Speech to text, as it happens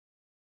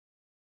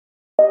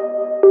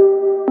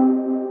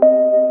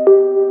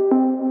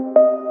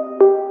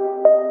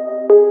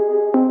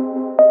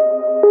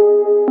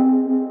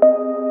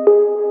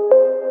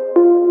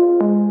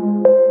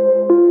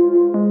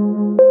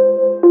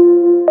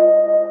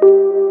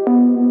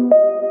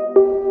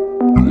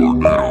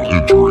now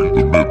entering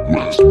the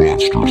Midwest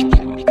Monsters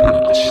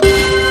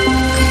Podcast.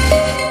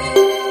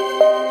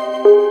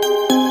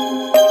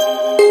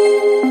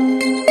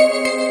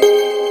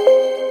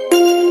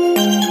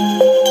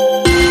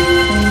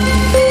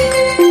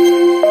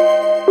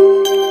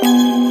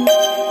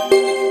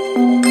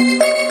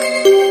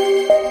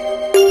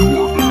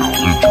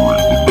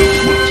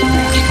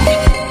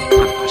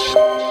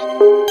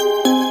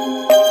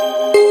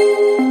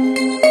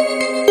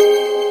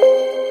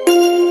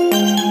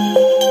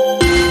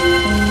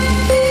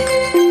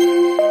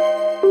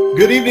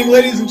 Good evening,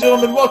 ladies and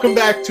gentlemen. Welcome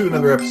back to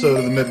another episode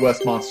of the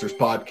Midwest Monsters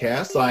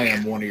Podcast. I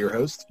am one of your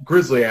hosts,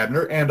 Grizzly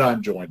Abner, and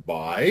I'm joined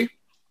by...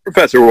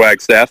 Professor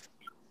Wagstaff.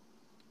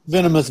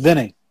 Venomous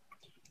Vinny.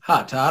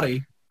 Hot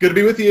Toddy. Good to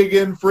be with you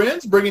again,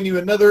 friends, bringing you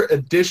another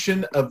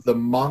edition of the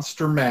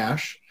Monster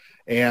Mash.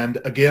 And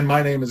again,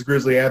 my name is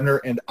Grizzly Abner,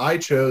 and I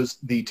chose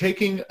The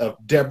Taking of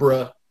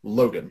Deborah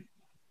Logan.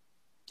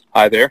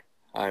 Hi there.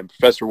 I'm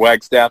Professor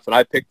Wagstaff, and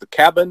I picked The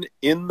Cabin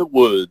in the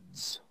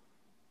Woods.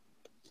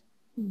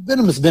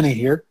 Venomous Vinny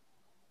here.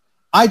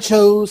 I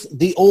chose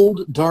The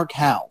Old Dark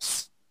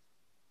House.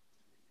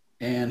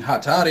 And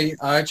Hot Toddy,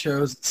 I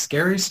chose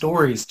Scary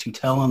Stories to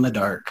Tell in the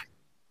Dark.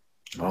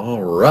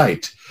 All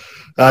right.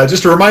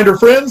 Just a reminder,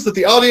 friends, that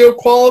the audio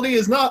quality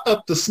is not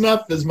up to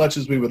snuff as much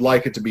as we would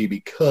like it to be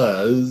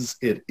because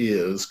it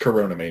is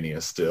Corona Mania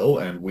still,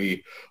 and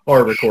we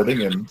are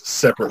recording in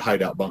separate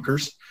hideout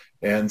bunkers.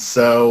 And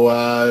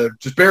so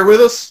just bear with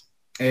us.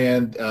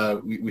 And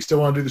we still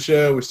want to do the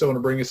show. We still want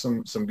to bring you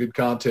some good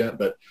content,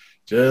 but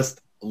just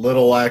a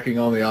little lacking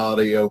on the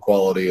audio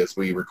quality as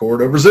we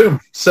record over Zoom.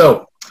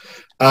 So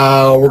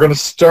we're going to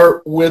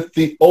start with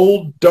The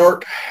Old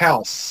Dark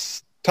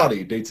House.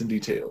 Toddy, dates and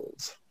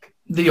details.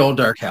 The Old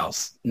Dark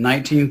House,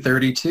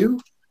 1932,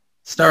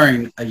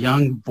 starring a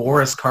young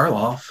Boris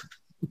Karloff,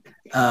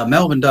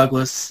 Melvin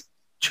Douglas,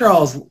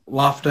 Charles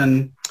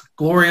Lofton,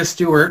 Gloria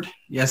Stewart,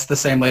 yes, the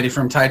same lady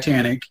from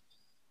Titanic,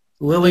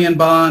 Lillian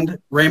Bond,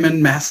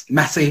 Raymond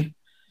Massey,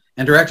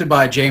 and directed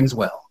by James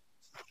Well.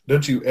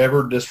 Don't you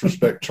ever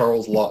disrespect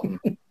Charles Lawton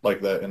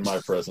like that in my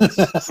presence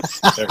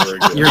ever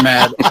again. You're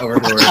mad over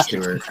Gloria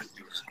Stewart.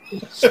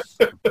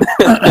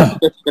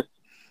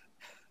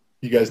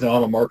 You guys know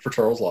I'm a mark for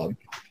Charles Lawton.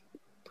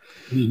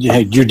 Yeah,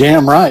 you're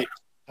damn right.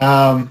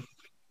 All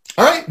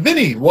right,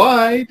 Vinny,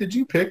 why did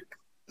you pick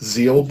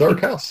The Old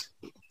Dark House?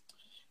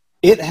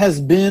 It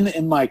has been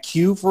in my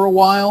queue for a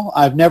while.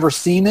 I've never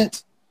seen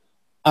it.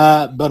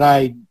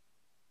 But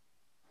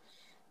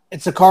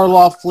it's a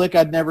Karloff flick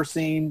I'd never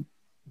seen.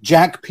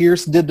 Jack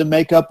Pierce did the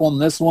makeup on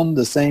this one,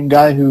 the same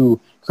guy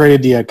who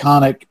created the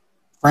iconic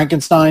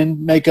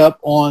Frankenstein makeup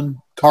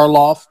on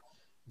Karloff,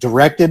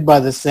 directed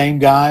by the same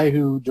guy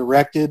who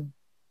directed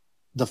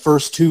the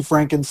first two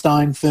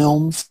Frankenstein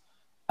films.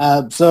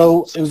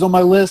 So it was on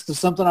my list of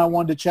something I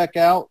wanted to check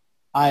out.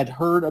 I had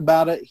heard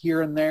about it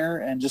here and there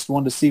and just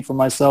wanted to see for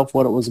myself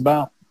what it was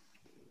about.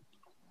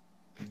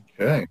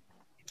 Okay.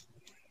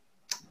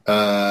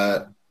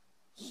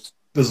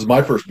 This is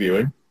my first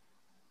viewing.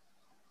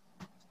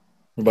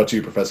 What about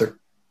you, Professor?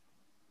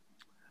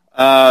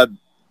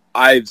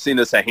 I've seen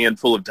this a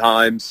handful of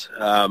times.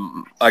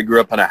 I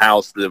grew up in a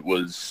house that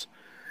was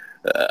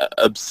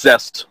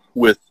obsessed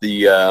with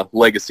the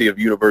legacy of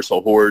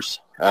Universal Horrors,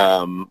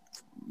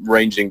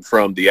 ranging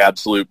from the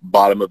absolute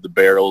bottom of the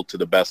barrel to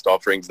the best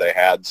offerings they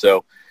had.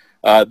 So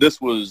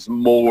this was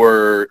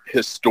more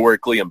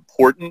historically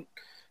important.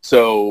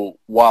 So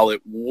while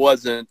it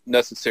wasn't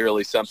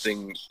necessarily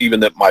something even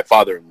that my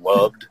father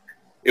loved,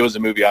 it was a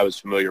movie I was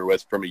familiar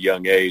with from a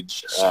young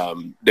age,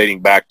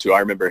 dating back to, I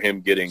remember him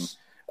getting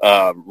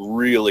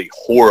really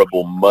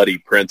horrible, muddy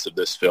prints of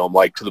this film,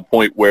 like to the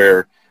point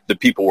where the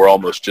people were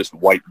almost just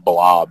white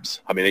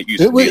blobs. I mean,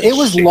 it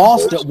was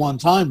lost at one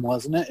time,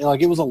 wasn't it?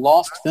 Like it was a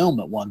lost film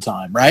at one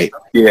time, right?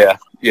 Yeah.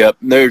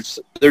 There's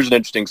an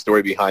interesting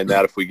story behind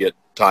that. If we get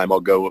time,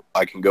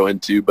 I can go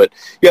into. But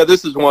yeah,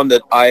 this is one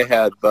that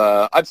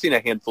I've seen a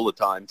handful of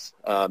times.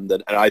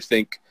 And I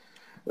think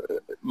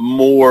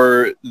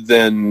more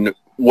than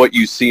what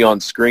you see on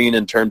screen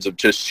in terms of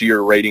just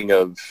sheer rating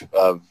of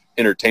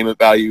entertainment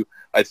value,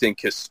 I think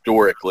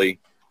historically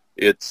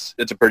it's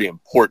a pretty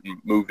important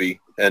movie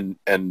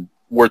and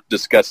worth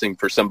discussing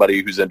for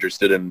somebody who's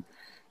interested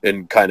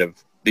in kind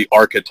of the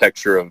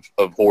architecture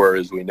of horror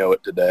as we know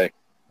it today.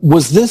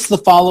 Was this the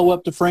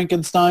follow-up to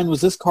Frankenstein?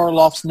 Was this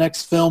Karloff's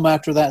next film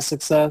after that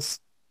success?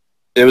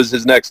 It was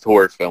his next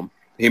horror film.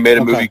 He made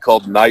a movie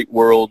called Night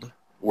World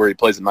where he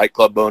plays a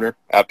nightclub owner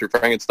after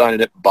Frankenstein,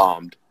 and it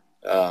bombed.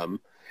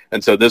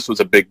 And so this was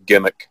a big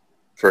gimmick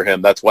for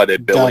him. That's why they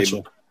bill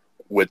him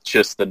with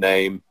just the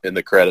name in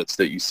the credits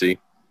that you see.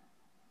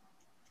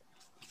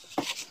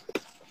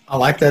 I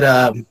like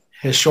that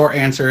his short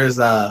answer is,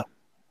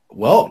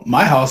 well,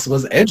 my house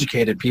was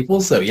educated people,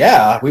 so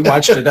yeah, we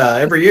watched it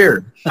every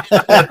year.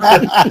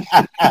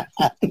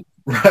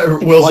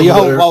 Wilson, while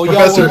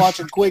y'all were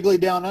watching Quigley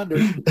Down Under.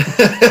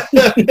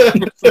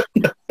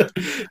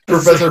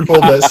 Professor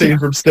pulled that scene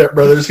from Step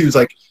Brothers. He was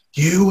like,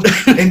 "You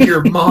and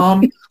your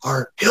mom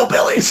are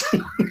hillbillies."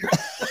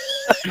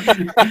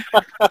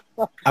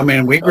 I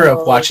mean, we grew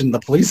up watching the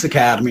Police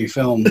Academy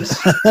films.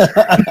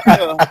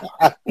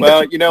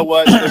 Well, you know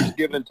what? There's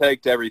give and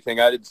take to everything.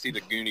 I didn't see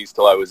the Goonies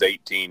till I was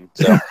 18,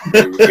 so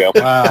there we go.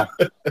 Wow.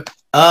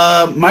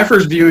 My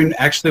first viewing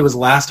actually was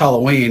last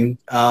Halloween.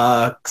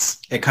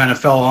 It kind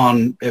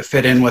of it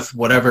fit in with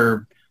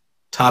whatever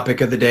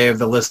topic of the day of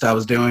the list I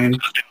was doing.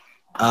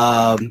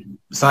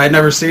 So I had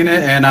never seen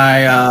it, and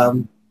I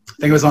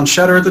think it was on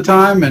Shudder at the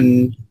time,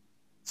 and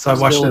so I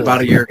watched it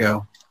about a year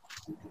ago.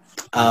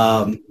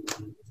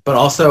 But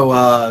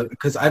also,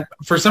 because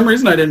for some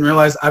reason I didn't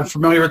realize, I'm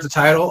familiar with the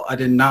title. I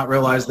did not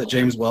realize that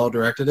James Well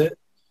directed it.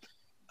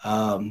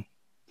 So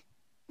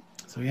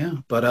yeah,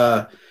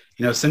 but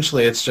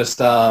essentially it's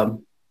just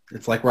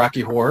it's like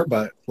Rocky Horror,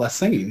 but less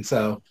singing.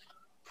 So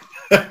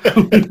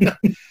I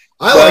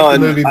like the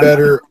movie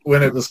better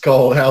when it was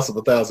called House of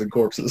a Thousand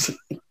Corpses.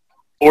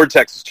 Or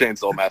Texas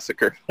Chainsaw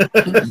Massacre.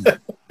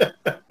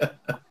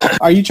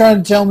 Are you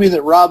trying to tell me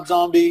that Rob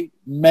Zombie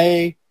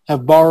may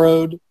have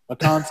borrowed a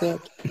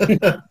concept?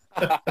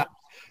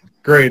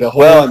 Great, a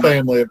whole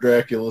family of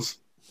Draculas.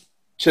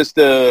 Just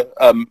a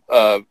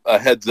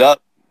heads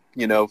up,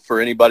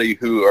 for anybody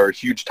who are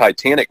huge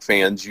Titanic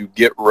fans, you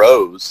get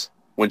Rose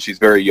when she's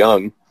very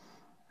young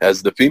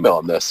as the female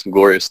in this,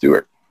 Gloria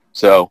Stewart.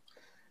 So,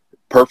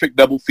 perfect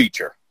double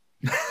feature.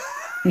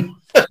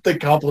 They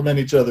complement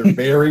each other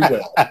very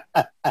well.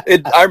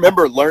 I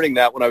remember learning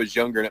that when I was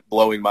younger and it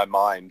blowing my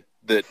mind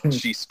that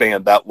she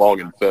spanned that long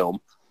in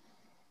film.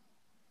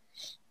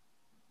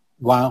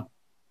 Wow.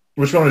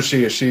 Which one is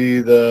she? Is she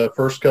the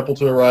first couple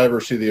to arrive, or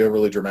is she the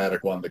overly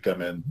dramatic one to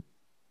come in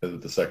as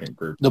the second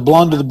group? The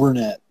blonde or the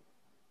brunette?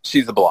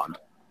 She's the blonde.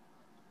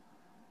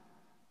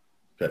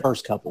 Okay.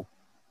 First couple.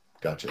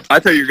 Gotcha. I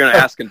thought you were going to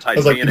ask in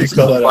Titanic. Can you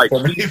spell that out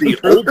for me? She's the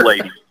old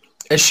lady.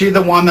 Is she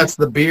the one that's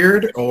the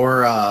beard,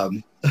 or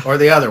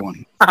the other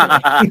one?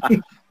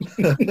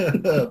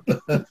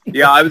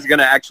 Yeah, I was going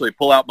to actually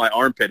pull out my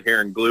armpit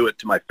hair and glue it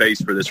to my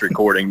face for this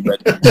recording,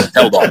 but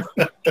held on.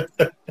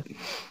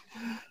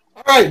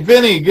 All right,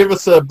 Vinny, give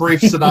us a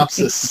brief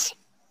synopsis.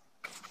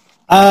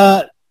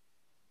 It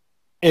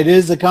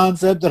is a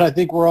concept that I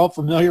think we're all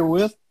familiar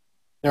with.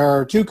 There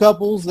are two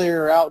couples.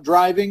 They're out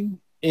driving.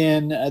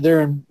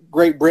 They're in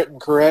Great Britain,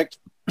 correct?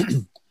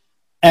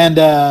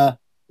 And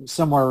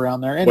somewhere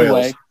around there.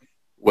 Anyway,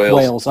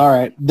 Wales. All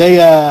right. They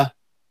are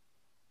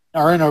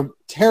in a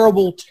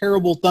terrible,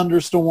 terrible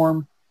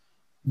thunderstorm.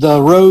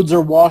 The roads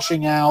are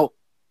washing out.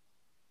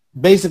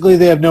 Basically,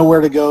 they have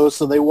nowhere to go,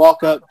 so they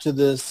walk up to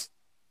this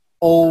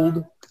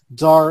old,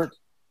 dark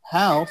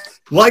house.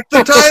 Like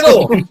the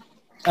title!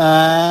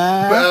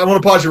 I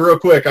want to pause you real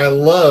quick. I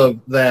love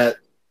that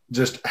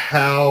just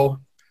how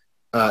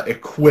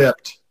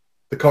equipped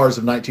the cars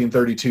of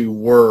 1932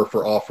 were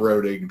for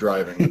off-roading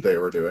driving that they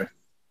were doing.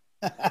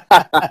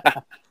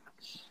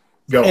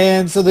 Go.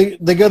 And so they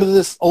go to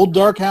this old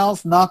dark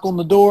house, knock on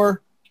the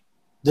door.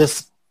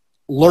 This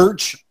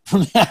Lurch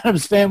from the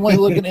Addams Family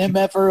looking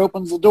MFer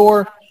opens the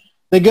door.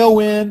 They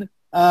go in.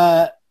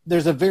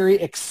 There's a very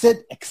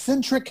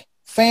eccentric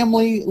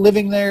family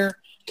living there,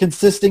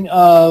 consisting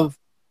of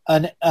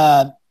an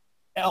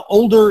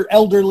older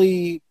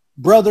elderly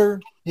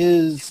brother,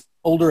 his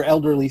older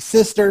elderly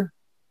sister,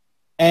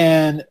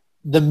 and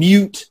the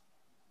mute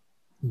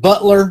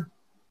butler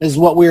is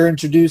what we are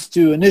introduced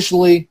to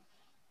initially.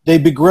 They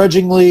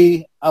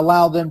begrudgingly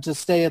allow them to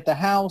stay at the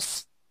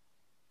house.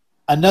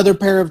 Another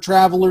pair of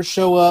travelers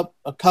show up,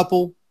 a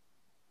couple,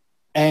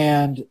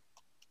 and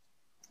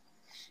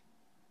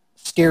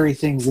scary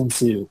things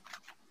ensue.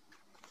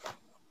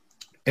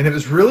 And it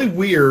was really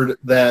weird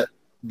that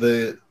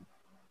the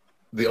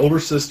older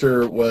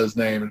sister was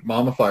named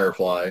Mama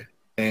Firefly,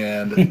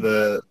 and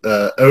the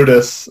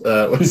Otis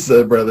was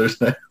the brother's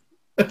name.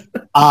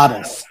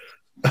 Otis.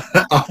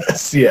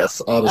 Otis,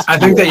 yes. Otis. I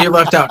think that you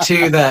left out,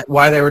 too, that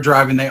while they were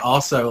driving, they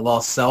also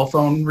lost cell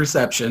phone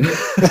reception. The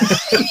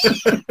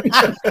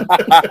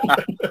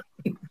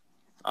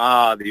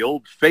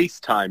old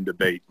FaceTime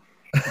debate.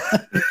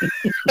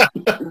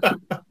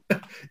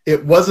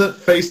 It wasn't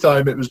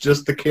FaceTime. It was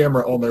just the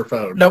camera on their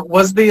phone. No,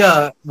 was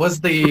the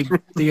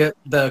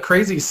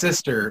crazy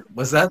sister,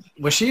 was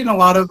she in a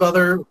lot of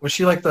other, was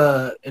she like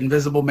the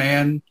Invisible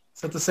Man?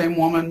 Is that the same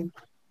woman?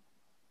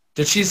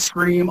 Did she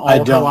scream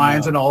all of her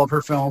lines in all of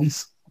her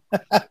films?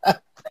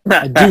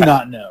 I do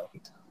not know.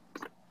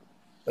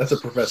 That's a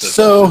professor.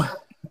 So,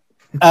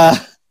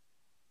 what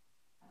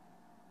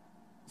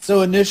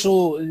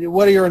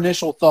are your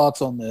initial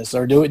thoughts on this?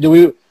 Or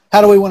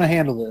how do we want to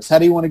handle this? How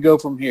do you want to go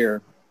from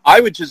here?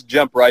 I would just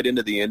jump right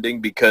into the ending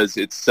because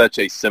it's such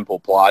a simple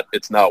plot.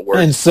 It's not worth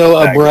and so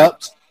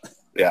abrupt.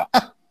 Yeah.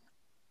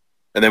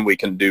 And then we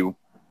can do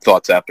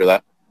thoughts after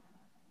that.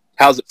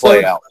 How's it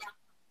play out?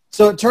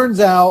 So it turns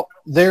out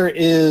there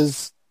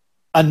is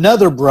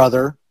another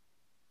brother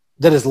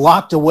that is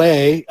locked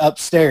away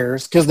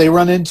upstairs because they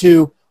run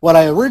into what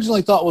I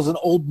originally thought was an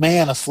old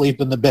man asleep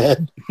in the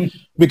bed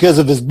because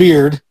of his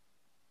beard.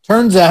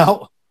 Turns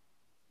out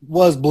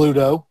was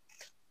Bluto.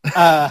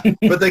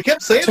 But they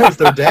kept saying it was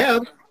their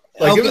dad.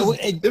 Like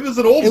it was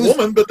an old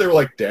woman, but they were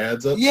like,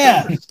 Dad's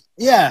upstairs.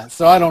 Yeah.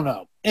 So I don't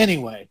know.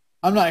 Anyway,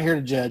 I'm not here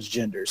to judge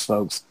genders,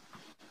 folks.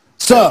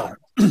 So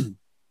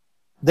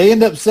they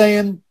end up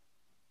saying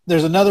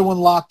there's another one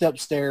locked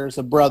upstairs,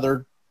 a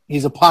brother.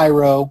 He's a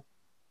pyro.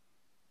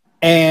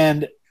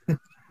 And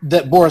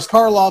that Boris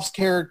Karloff's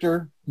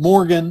character,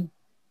 Morgan,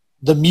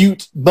 the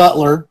mute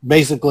butler,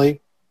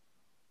 basically,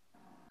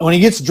 when he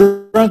gets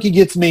drunk, he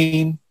gets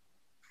mean.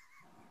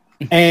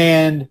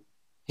 And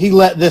he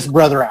let this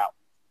brother out.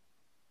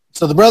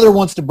 So the brother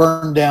wants to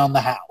burn down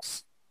the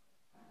house.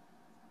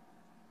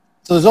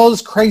 So there's all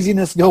this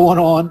craziness going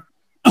on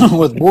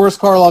with Boris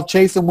Karloff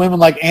chasing women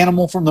like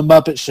Animal from the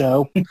Muppet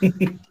Show.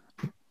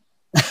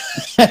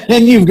 And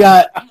then you've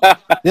got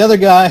the other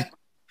guy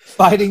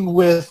fighting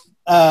with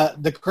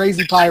the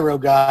crazy pyro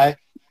guy.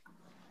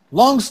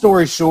 Long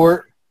story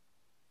short,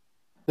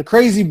 the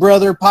crazy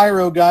brother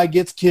pyro guy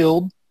gets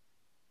killed.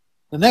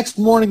 The next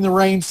morning, the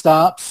rain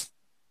stops.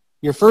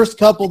 Your first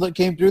couple that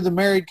came through, the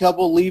married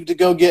couple, leave to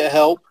go get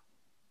help.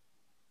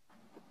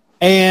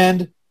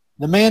 And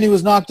the man who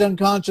was knocked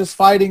unconscious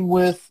fighting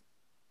with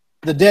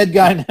the dead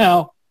guy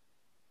now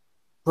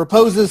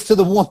proposes to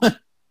the woman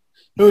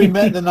who he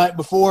met the night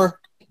before.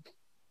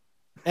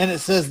 And it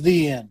says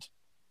the end.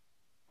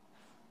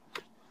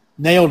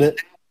 Nailed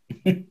it.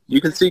 You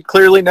can see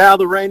clearly now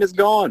the rain is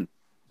gone.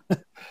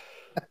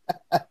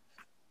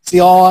 See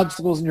all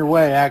obstacles in your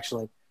way,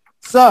 actually.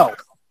 So,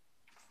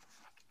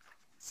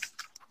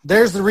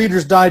 there's the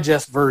Reader's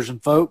Digest version,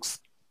 folks.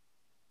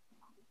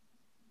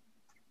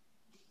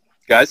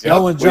 Guys,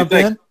 Y'all want to jump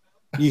in?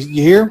 You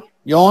hear?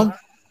 You on?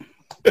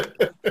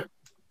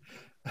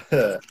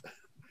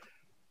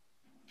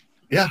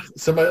 Yeah,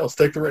 somebody else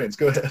take the reins.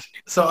 Go ahead.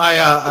 So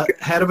I,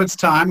 ahead of its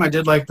time, I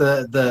did like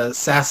the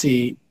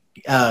sassy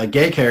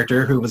gay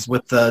character who was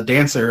with the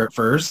dancer at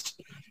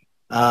first.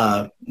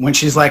 When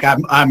she's like,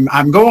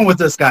 I'm going with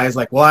this guy, he's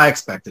like, well, I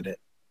expected it.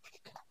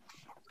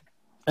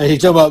 Hey, you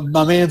talking about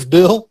my man's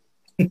Bill?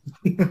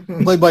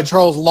 Played by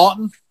Charles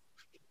Lawton.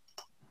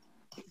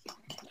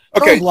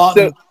 Okay,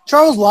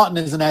 Charles Lawton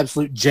is an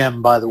absolute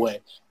gem, by the way.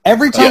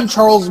 Every time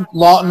Charles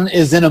Lawton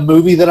is in a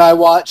movie that I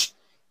watch,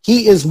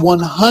 he is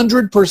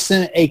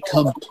 100% a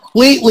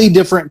completely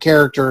different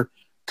character,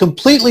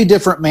 completely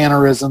different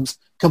mannerisms,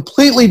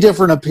 completely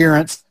different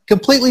appearance,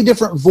 completely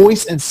different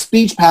voice and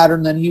speech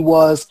pattern than he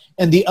was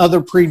in the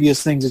other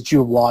previous things that you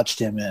have watched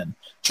him in.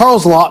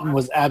 Charles Lawton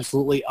was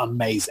absolutely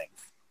amazing.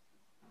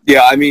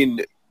 Yeah, I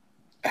mean,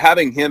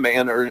 having him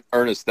and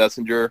Ernest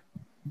Thesiger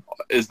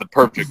is the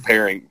perfect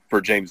pairing for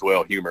James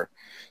Whale humor.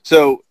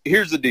 So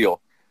here's the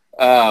deal.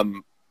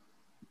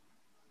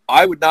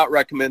 I would not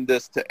recommend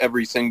this to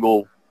every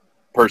single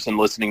person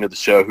listening to the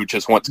show who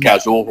just wants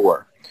casual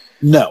horror.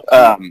 No.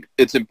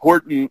 It's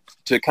important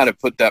to kind of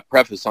put that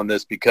preface on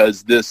this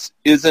because this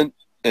isn't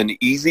an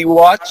easy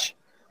watch,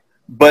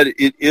 but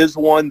it is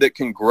one that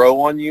can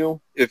grow on you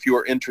if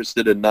you're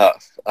interested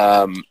enough.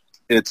 I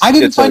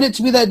didn't find it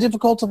to be that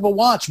difficult of a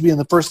watch being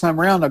the first time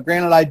around. Now,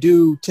 granted, I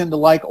do tend to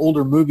like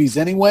older movies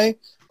anyway,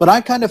 but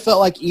I kind of felt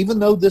like even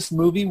though this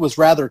movie was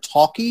rather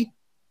talky,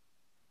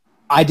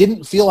 I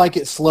didn't feel like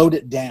it slowed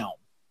it down.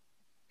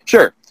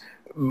 Sure.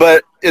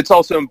 But it's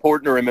also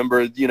important to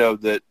remember,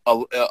 that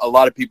a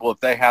lot of people,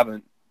 if they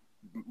haven't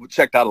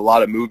checked out a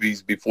lot of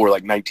movies before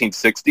like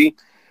 1960,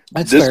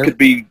 this fair. Could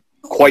be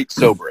quite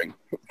sobering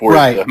for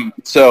them.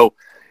 So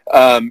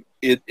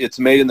it's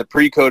made in the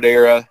pre-code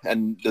era,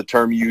 and the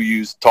term you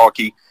use,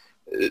 talkie,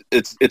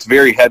 it's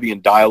very heavy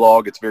in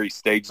dialogue. It's very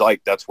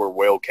stage-like. That's where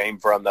Whale came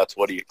from. That's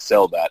what he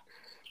excelled at.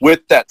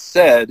 With that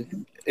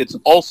said, it's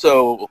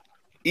also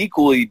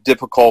equally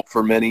difficult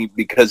for many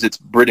because it's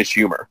British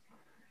humor,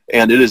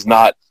 and it is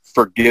not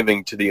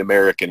forgiving to the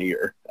American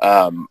ear.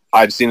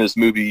 I've seen this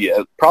movie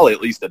probably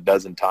at least a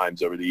dozen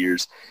times over the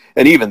years,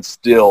 and even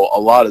still, a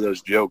lot of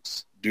those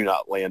jokes do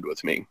not land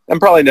with me, and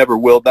probably never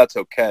will. That's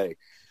okay.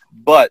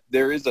 But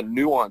there is a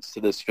nuance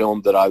to this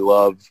film that I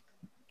love,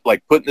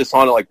 like putting this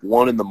on at like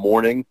 1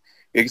 a.m.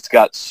 It's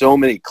got so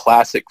many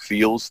classic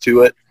feels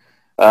to it,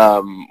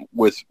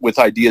 with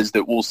ideas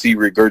that we'll see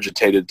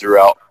regurgitated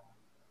throughout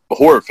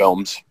horror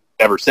films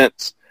ever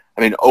since.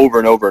 I mean, over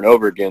and over and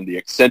over again, the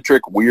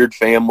eccentric, weird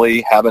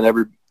family having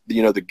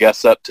the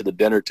guests up to the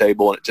dinner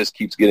table, and it just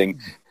keeps getting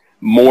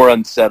more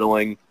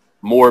unsettling,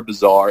 more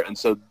bizarre. And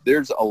so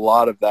there's a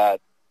lot of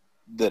that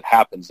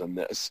happens in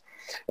this.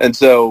 And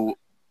so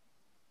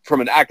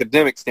from an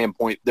academic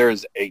standpoint, there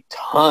is a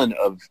ton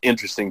of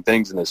interesting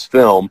things in this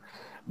film,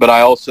 but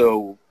I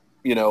also,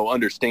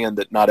 understand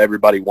that not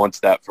everybody wants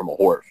that from a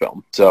horror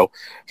film. So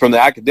from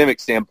the academic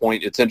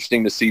standpoint, it's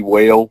interesting to see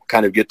Whale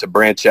kind of get to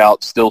branch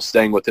out, still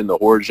staying within the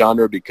horror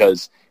genre,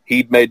 because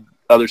he'd made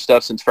other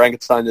stuff since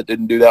Frankenstein that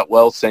didn't do that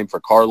well. Same for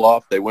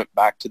Karloff. They went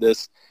back to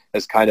this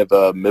as kind of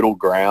a middle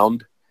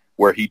ground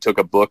where he took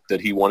a book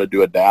that he wanted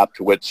to adapt,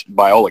 which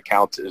by all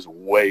accounts is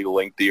way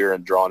lengthier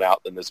and drawn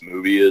out than this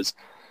movie is.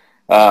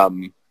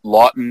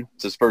 Lawton,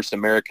 it's his first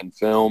American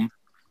film.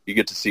 You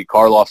get to see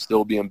Karloff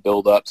still being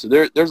built up. So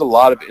there's a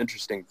lot of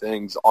interesting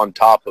things on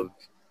top of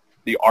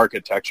the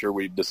architecture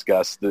we've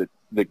discussed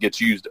that gets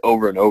used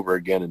over and over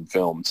again in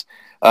films.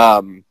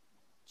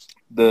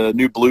 the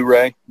new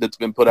Blu-ray that's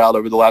been put out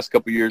over the last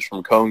couple of years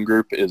from Cohen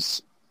Group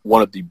is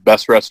one of the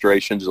best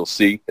restorations you'll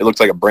see. It looks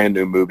like a brand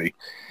new movie.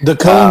 The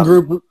Cohen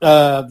Group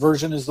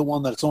version is the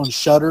one that's on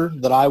Shudder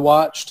that I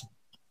watched.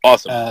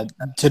 Awesome.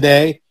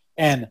 Today,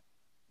 and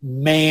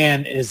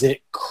man, is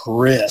it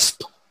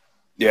crisp.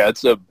 Yeah,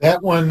 it's that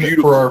one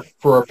beautiful.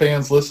 for our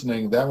fans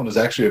listening. That one is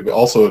actually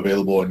also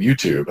available on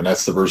YouTube, and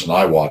that's the version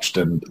I watched.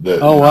 And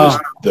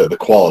the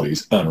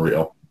quality's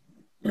unreal.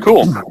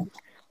 Cool.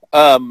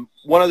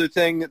 One other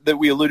thing that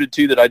we alluded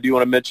to that I do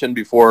want to mention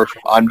before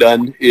I'm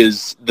done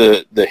is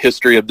the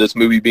history of this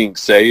movie being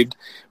saved.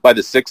 By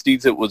the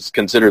 60s, it was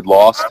considered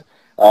lost.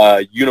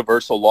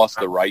 Universal lost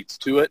the rights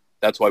to it.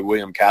 That's why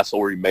William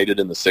Castle remade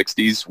it in the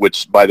 60s,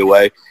 which, by the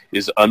way,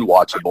 is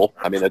unwatchable.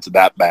 I mean, it's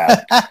that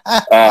bad.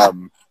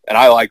 And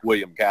I like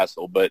William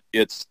Castle, but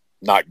it's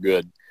not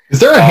good. Is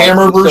there a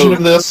Hammer version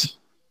of this?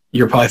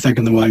 You're probably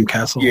thinking the William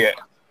Castle. Yeah.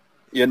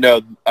 You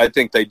know, I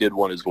think they did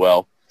one as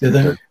well. Did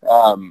they?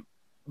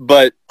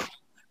 But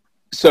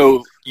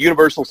so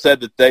Universal said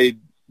that they'd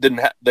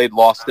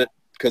lost it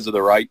because of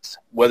the rights.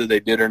 Whether they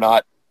did or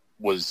not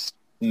was,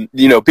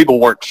 people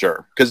weren't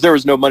sure because there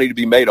was no money to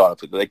be made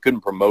off of it. They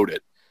couldn't promote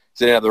it.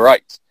 So they didn't have the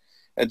rights.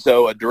 And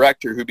so a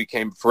director who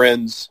became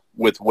friends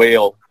with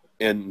Whale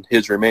in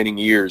his remaining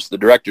years, the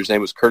director's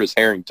name was Curtis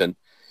Harrington.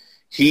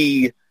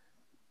 It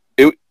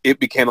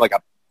became like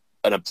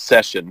an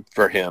obsession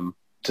for him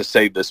to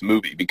save this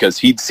movie because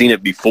he'd seen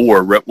it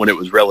before when it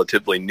was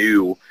relatively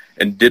new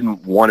and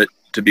didn't want it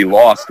to be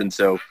lost. And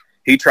so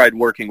he tried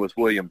working with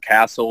William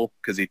Castle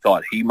because he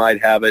thought he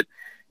might have it.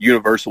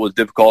 Universal was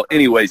difficult.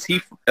 Anyways,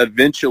 he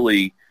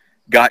eventually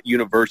got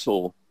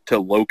Universal to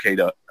locate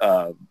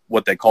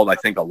what they called, I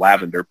think, a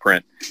lavender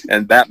print.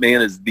 And that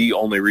man is the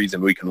only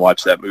reason we can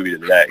watch that movie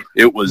today.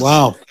 It was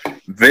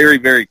very,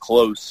 very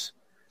close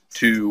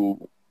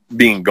to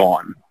being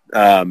gone.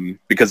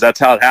 Because that's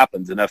how it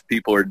happens. Enough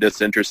people are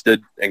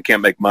disinterested and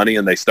can't make money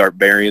and they start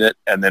burying it.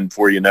 And then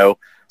before you know,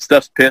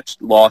 stuff's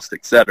pitched, lost,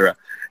 etc.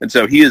 And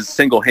so he is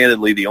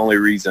single-handedly the only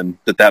reason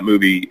that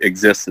movie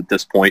exists at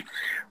this point,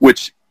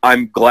 which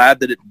I'm glad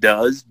that it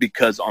does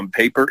because on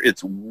paper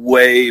it's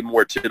way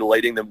more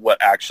titillating than what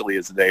actually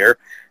is there.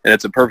 And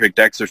it's a perfect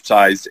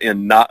exercise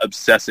in not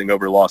obsessing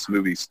over lost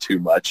movies too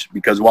much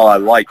because while I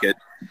like it,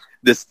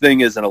 this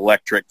thing is an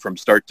electric from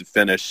start to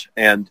finish.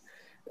 And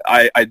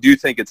I do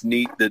think it's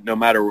neat that no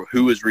matter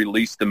who has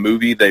released the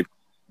movie, they've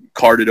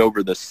carded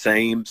over the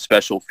same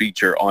special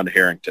feature on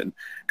Harrington.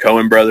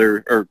 Cohen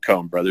Group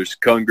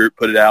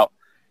put it out,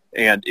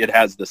 and it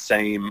has the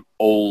same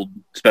old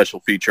special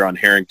feature on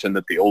Harrington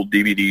that the old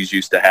DVDs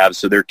used to have.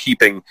 So they're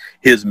keeping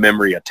his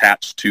memory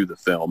attached to the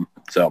film.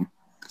 So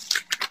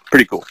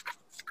pretty cool.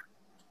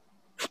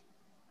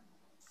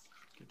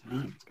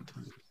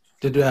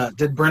 Good time.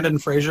 Did Brendan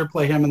Fraser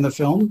play him in the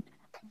film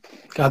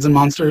Gods and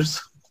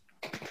Monsters?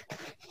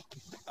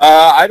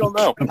 I don't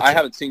know. I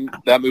haven't seen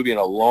that movie in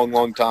a long,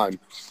 long time.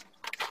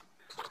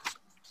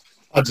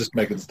 I'm just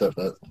making stuff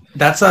up.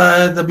 That's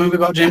the movie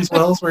about James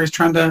Wells where he's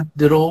trying to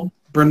diddle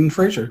Brendan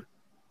Fraser.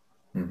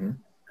 Mm-hmm.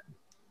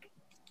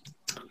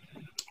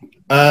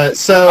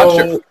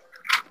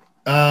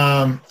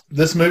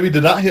 This movie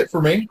did not hit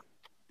for me.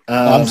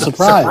 I'm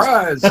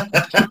surprised.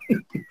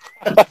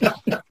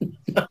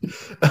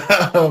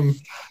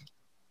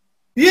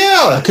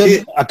 Yeah.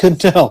 I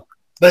couldn't tell.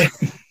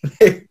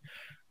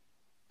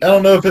 I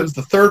don't know if it was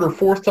the third or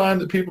fourth time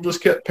that people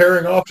just kept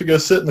pairing off to go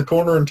sit in the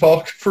corner and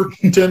talk for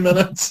 10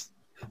 minutes.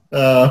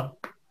 But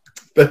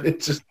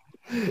it's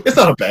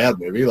not a bad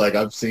movie. Like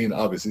I've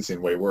obviously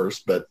seen way worse,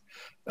 but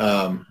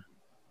I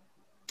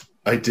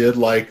did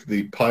like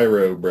the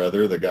Pyro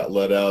brother that got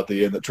let out at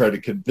the end that tried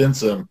to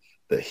convince him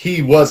that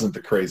he wasn't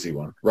the crazy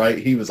one, right?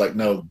 He was like,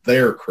 no,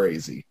 they're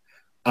crazy.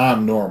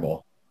 I'm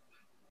normal.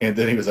 And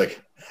then he was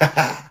like,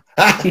 yeah.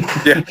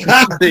 He's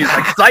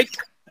like, psych.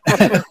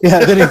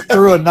 Yeah, then he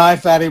threw a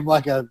knife at him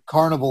like a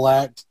carnival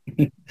act.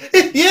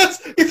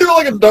 Yes, he threw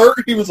like a dart.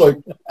 He was like,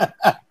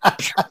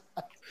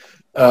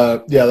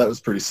 yeah, that was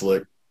pretty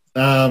slick.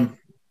 Yeah,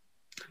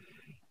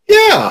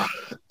 I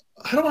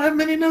don't have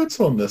many notes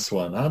on this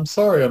one. I'm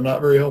sorry, I'm not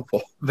very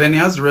helpful. Vinny,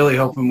 I was really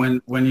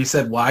hoping when you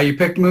said why you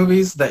picked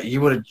movies that you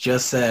would have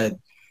just said,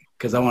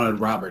 because I wanted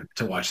Robert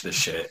to watch this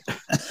shit.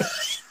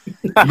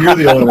 You're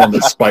the only one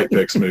that spite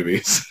picks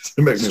movies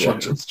to make me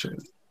watch it. It's true.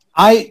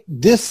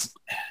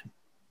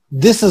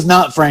 This is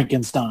not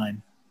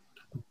Frankenstein.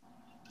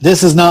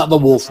 This is not The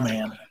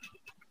Wolfman.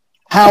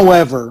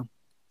 However,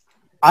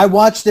 I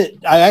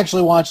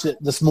actually watched it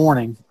this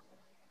morning.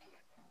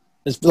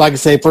 It's, like I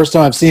say, first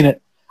time I've seen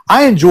it.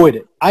 I enjoyed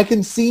it. I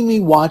can see me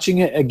watching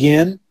it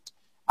again.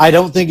 I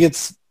don't think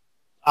it's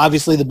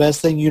obviously the best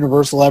thing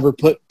Universal ever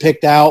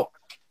picked out.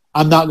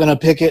 I'm not going to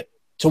pick it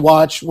to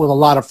watch with a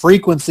lot of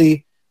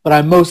frequency, but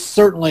I most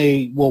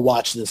certainly will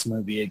watch this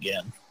movie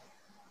again.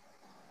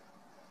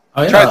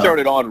 Oh, yeah. Try throwing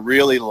it on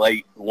really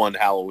late one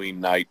Halloween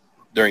night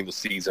during the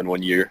season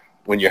when you're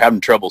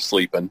having trouble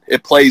sleeping.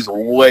 It plays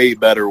way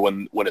better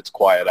when it's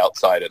quiet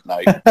outside at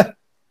night.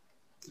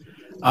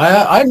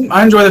 I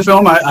enjoy the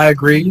film. I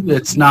agree.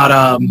 It's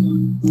not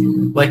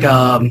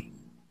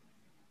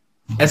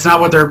it's not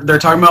what they're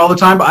talking about all the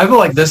time. But I feel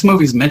like this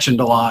movie's mentioned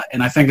a lot,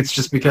 and I think it's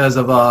just because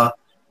of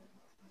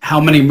how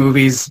many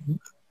movies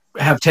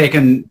have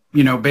taken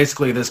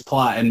basically this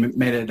plot and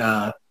made it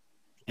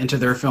into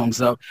their film.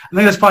 So I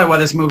think that's probably why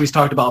this movie's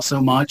talked about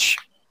so much.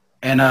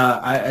 And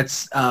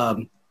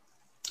Ryan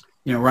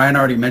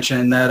already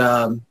mentioned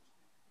that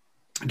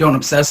don't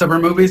obsess over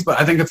movies, but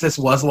I think if this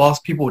was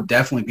lost, people would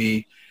definitely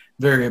be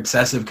very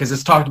obsessive because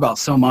it's talked about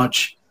so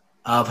much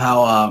of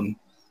how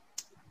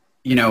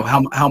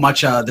how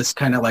much this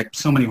kind of like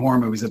so many horror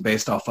movies are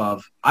based off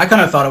of. I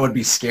kind of thought it would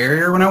be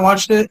scarier when I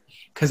watched it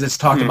because it's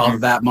talked about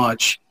that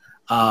much.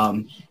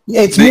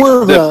 It's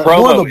more of a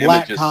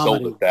black images comedy.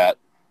 sold with that.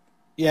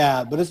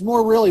 Yeah, but it's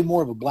really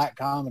more of a black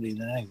comedy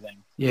than anything.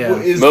 Yeah.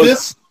 Well,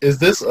 is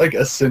this like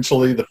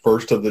essentially the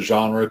first of the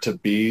genre to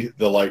be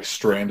the like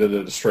stranded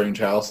at a strange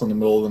house in the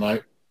middle of the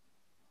night?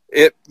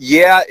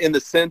 Yeah, in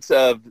the sense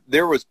of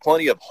there was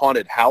plenty of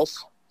haunted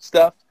house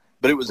stuff,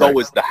 but it was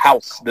always the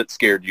house that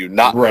scared you,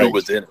 not who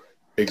was in it.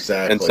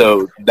 Exactly. And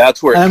so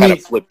that's where it kind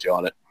of flipped you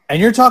on it.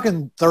 And you're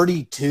talking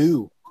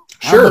 32.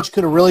 Sure. How much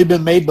could have really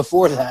been made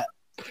before that?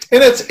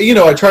 And it's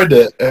I tried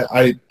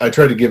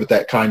to give it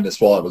that kindness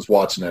while I was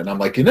watching it, and I'm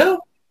like,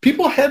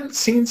 people hadn't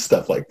seen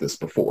stuff like this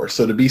before.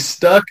 So to be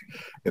stuck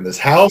in this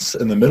house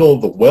in the middle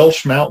of the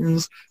Welsh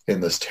mountains in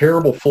this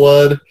terrible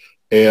flood,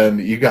 and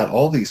you got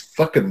all these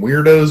fucking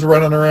weirdos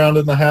running around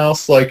in the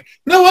house, like,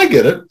 no, I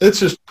get it. It's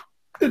just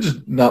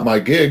not my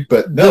gig.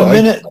 But no,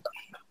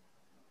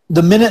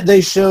 the minute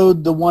they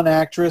showed the one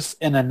actress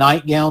in a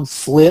nightgown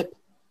slip,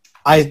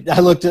 I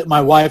looked at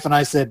my wife and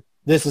I said,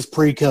 "This is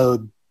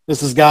pre-code.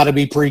 This has got to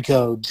be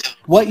pre-code."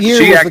 What year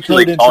was the code introduced? She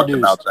actually talked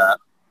about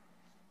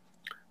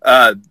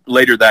that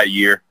later that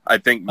year. I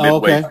think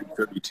midway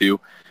through 32.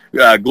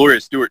 Gloria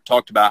Stewart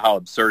talked about how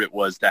absurd it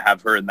was to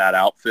have her in that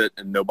outfit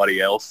and nobody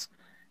else.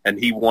 And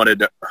he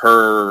wanted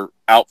her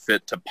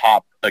outfit to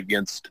pop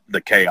against the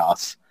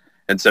chaos.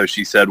 And so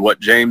she said, what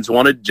James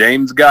wanted,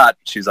 James got.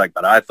 She's like,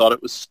 but I thought it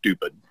was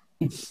stupid.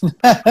 And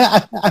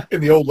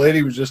the old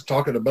lady was just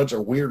talking a bunch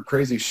of weird,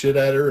 crazy shit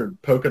at her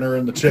and poking her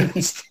in the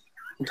chest.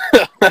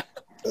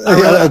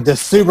 The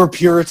super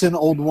Puritan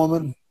old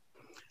woman.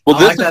 Well,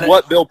 this is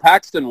what Bill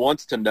Paxton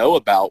wants to know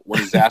about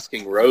when he's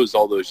asking Rose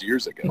all those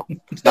years ago.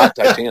 It's not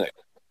Titanic.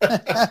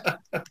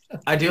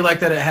 I do like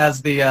that it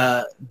has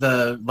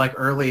the like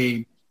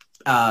early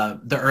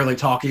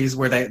talkies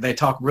where they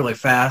talk really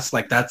fast.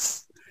 Like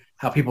that's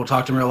how people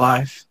talk in real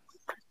life.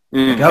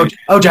 Mm-hmm. Like,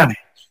 oh, Johnny.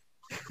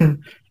 I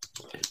don't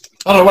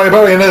know why you're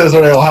probably into this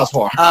or the old house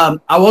for.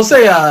 I will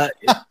say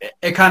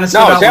it kind of stood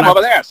out. No, Sam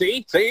over there.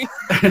 See.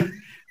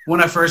 When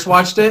I first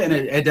watched it, and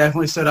it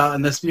definitely stood out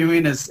in this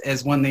viewing,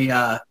 is when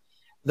the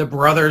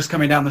brother's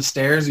coming down the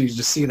stairs and you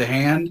just see the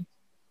hand,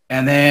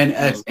 and then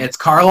it's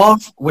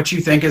Karloff, which you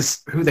think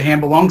is who the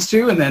hand belongs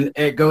to, and then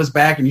it goes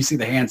back and you see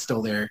the hand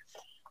still there.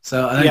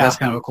 So I think that's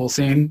kind of a cool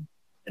scene.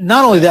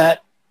 Not only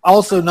that,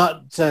 also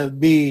not to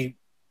be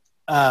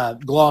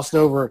glossed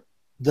over,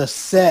 the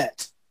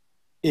set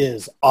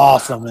is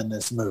awesome in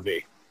this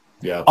movie.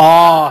 Yeah.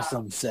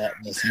 Awesome set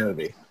in this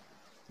movie.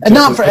 And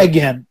not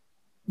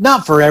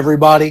for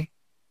everybody,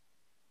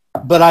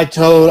 but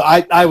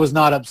I was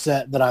not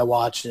upset that I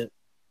watched it.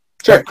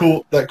 That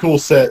cool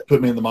set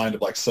put me in the mind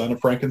of like Son of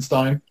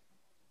Frankenstein.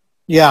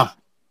 Yeah.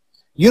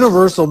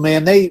 Universal,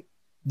 man, they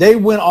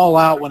went all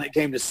out when it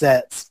came to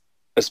sets.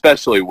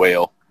 Especially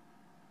Whale.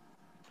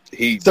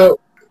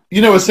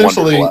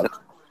 Essentially,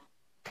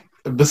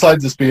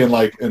 besides this being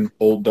like an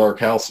old dark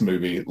house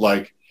movie,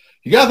 like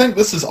you gotta think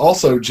this is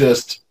also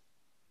just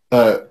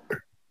a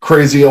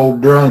crazy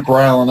old drunk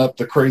riling up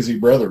the crazy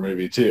brother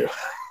movie too.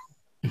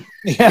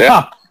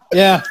 Yeah.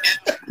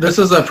 This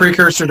is a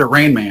precursor to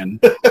Rain Man.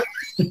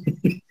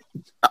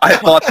 I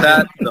thought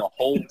that the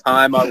whole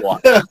time I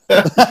watched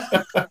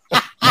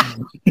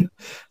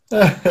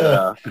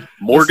it.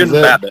 Morgan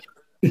Babbitt.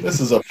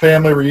 This is a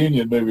family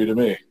reunion movie to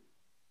me.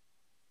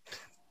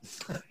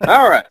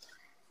 All right.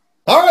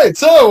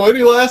 So,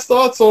 any last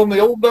thoughts on the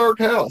old dark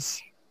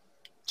house?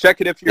 Check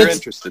it if you're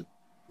interested.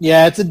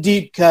 Yeah, it's a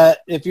deep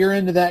cut. If you're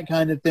into that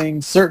kind of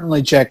thing,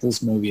 certainly check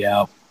this movie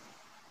out.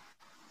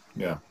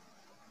 Yeah.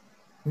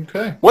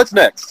 Okay. What's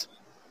next?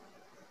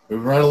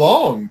 Moving right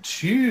along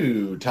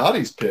to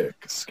Toddy's pick,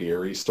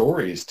 Scary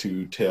Stories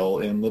to Tell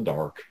in the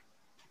Dark.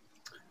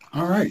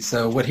 All right,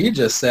 so what he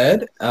just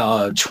said,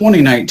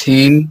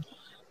 2019,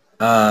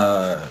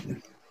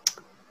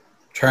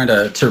 trying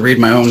to read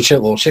my own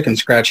little chicken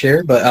scratch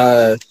here,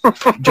 but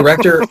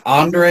director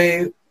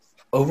Andre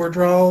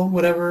Overdraw,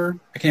 whatever,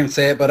 I can't even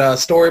say it, but a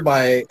story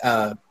by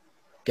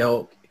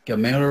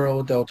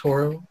Guillermo del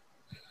Toro.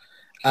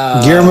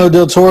 Guillermo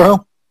del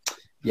Toro?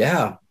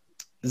 Yeah.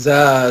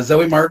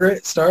 Zoe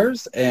Margaret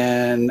stars,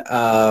 and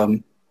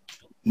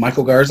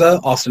Michael Garza,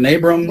 Austin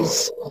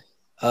Abrams,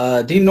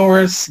 Dean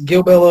Norris,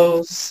 Gil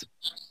Bellows,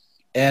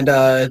 and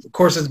of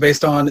course it's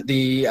based on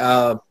the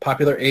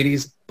popular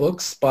 80s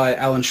books by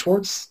Alan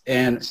Schwartz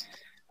and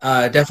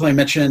Definitely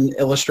mention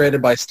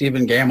illustrated by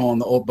Stephen Gamble in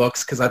the old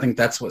books because I think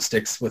that's what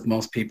sticks with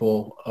most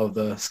people of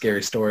the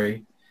Scary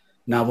Story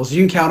novels.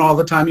 You can count all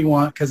the time you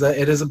want because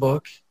it is a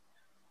book.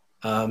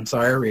 Sorry,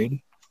 I read.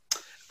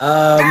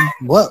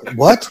 What?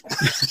 What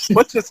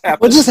just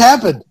happened? What just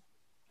happened?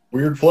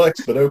 Weird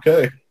flex, but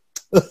okay.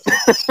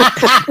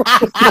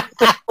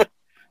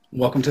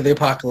 Welcome to the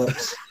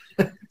apocalypse.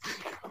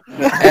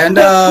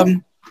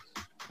 And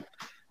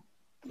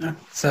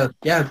so,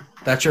 yeah,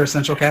 that's your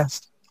essential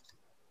cast.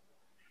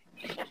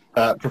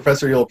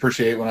 Professor, you'll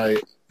appreciate when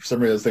for some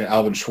reason I was thinking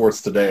Alvin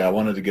Schwartz today. I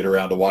wanted to get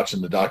around to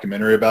watching the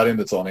documentary about him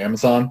that's on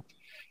Amazon.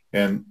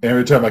 And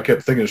every time I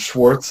kept thinking of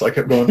Schwartz, I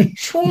kept going,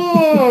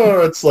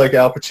 Schwartz, like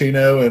Al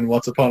Pacino in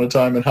Once Upon a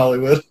Time in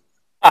Hollywood.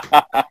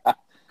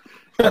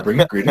 I bring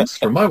you greetings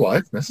from my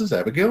wife, Mrs.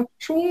 Abigail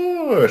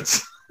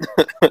Schwartz.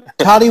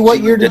 Toddy,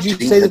 what year did you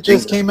say that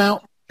this came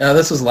out?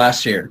 This was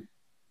last year.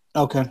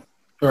 Okay.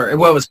 Or, it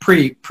was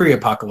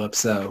pre-apocalypse,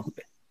 so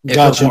it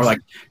Gotcha. feels more like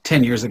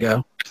 10 years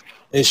ago.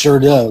 It sure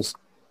does.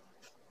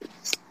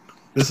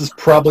 This is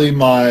probably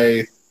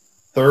my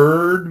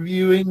third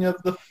viewing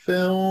of the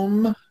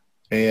film,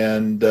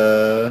 and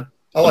I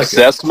like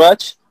Obsessed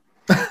much?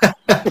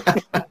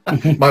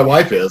 it. My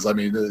wife is. I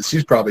mean,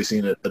 she's probably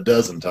seen it a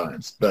dozen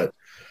times, but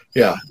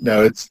yeah,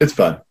 no, it's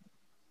fun.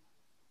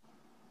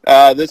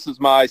 This is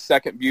my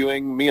second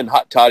viewing. Me and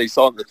Hot Toddy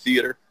saw it in the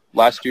theater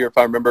last year, if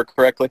I remember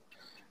correctly.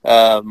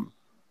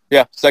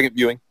 Yeah, second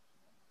viewing.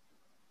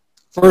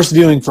 First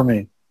viewing for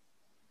me.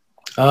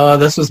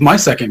 This was my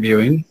second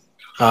viewing.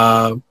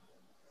 Though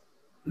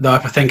I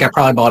think I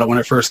probably bought it when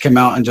it first came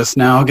out and just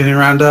now getting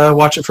around to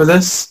watch it for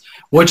this,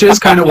 which is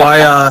kind of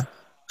why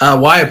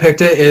I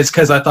picked it is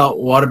because I thought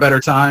what a better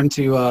time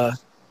to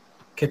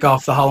kick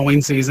off the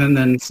Halloween season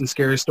than some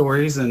scary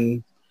stories.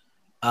 And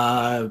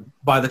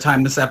by the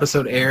time this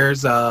episode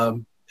airs,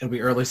 it'll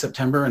be early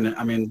September. And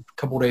I mean, a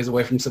couple days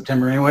away from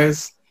September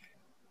anyways,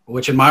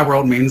 which in my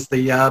world means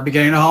the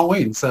beginning of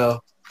Halloween.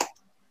 So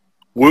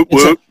Whoop,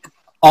 whoop.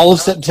 All of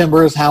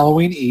September is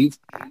Halloween Eve.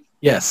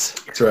 yes.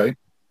 That's right.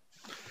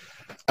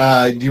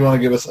 Do you want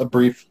to give us a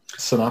brief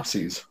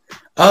synopsis?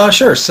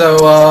 Sure.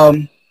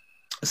 So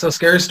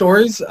scary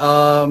stories.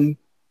 So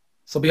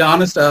be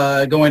honest,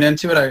 going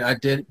into it, I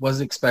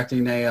was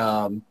expecting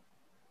I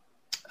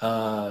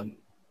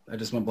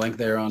just went blank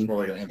there on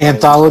More like an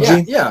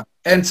Anthology? Yeah.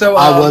 And so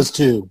I was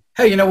too.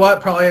 hey, you know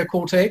what? Probably a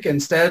cool take.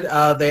 Instead,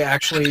 they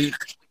actually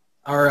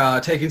are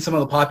taking some of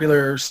the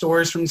popular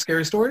stories from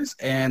Scary Stories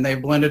and they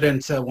blended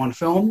into one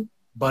film.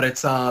 But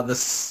it's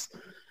this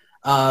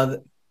kind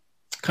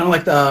of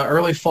like the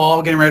early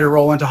fall, getting ready to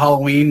roll into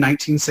Halloween,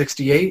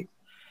 1968.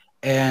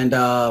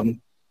 And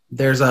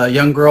there's a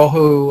young girl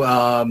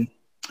who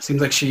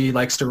seems like she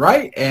likes to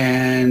write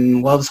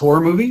and loves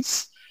horror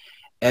movies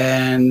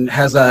and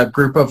has a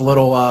group of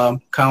little,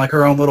 kind of like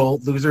her own little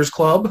losers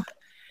club.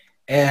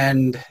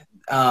 And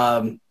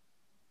the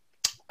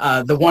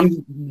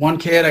one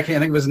kid, I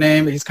can't think of his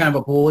name, he's kind of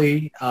a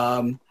bully.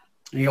 And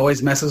he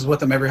always messes with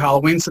them every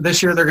Halloween. So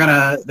this year they're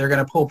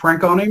gonna pull a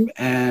prank on him,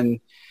 and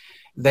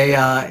they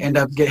end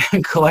up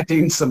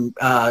collecting some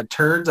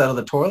turds out of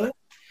the toilet.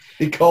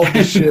 He called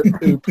the shit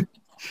poop.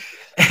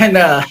 And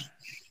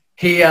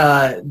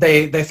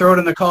they throw it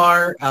in the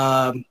car.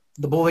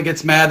 The bully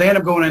gets mad. They end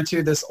up going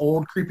into this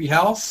old creepy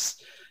house.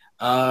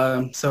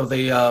 So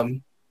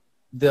the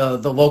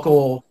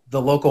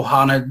local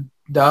haunted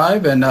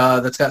dive, and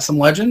that's got some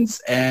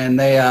legends, and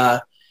they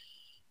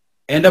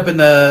end up in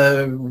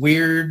the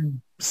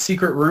weird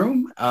secret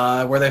room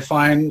where they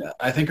find,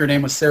 I think her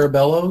name was Sarah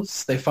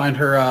Bellows. They find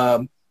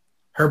her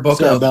book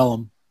Sarah of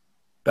Bellum.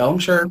 Bellum,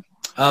 sure.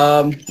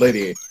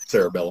 Lady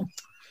Sarah Bellum.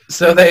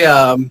 So they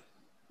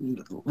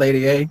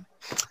Lady A.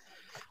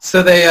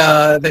 So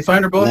they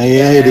find her book.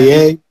 Lady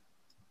A.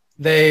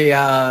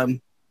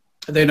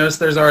 They notice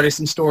there's already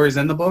some stories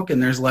in the book,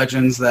 and there's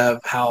legends of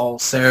how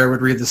Sarah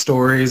would read the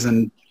stories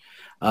and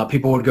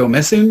people would go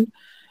missing.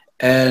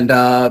 And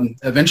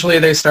eventually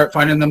they start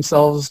finding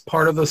themselves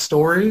part of the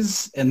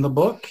stories in the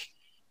book,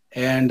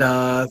 and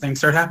things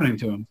start happening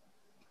to them.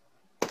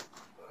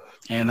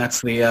 And that's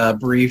the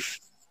brief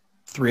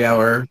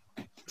 3-hour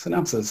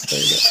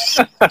synopsis.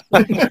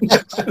 There you go.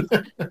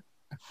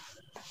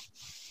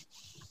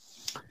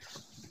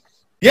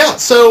 Yeah,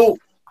 so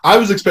I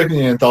was expecting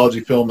an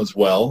anthology film as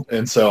well,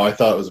 and so I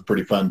thought it was a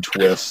pretty fun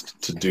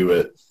twist to do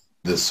it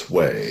this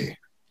way.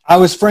 I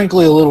was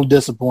frankly a little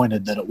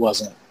disappointed that it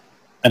wasn't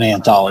an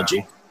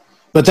anthology,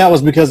 but that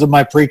was because of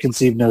my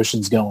preconceived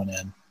notions going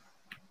in.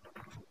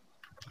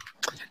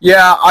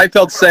 Yeah, I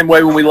felt the same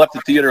way when we left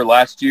the theater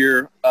last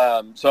year,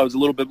 so I was a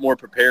little bit more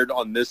prepared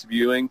on this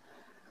viewing.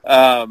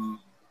 I'll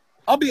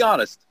be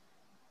honest.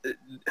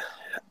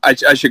 I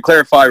should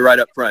clarify right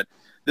up front.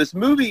 This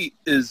movie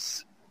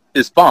is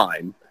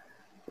fine.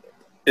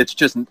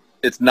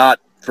 It's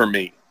not for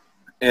me.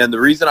 And the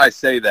reason I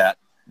say that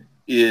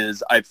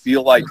is I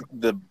feel like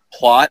the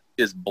plot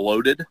is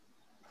bloated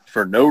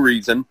for no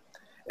reason,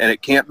 and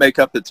it can't make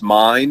up its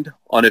mind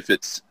on if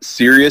it's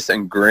serious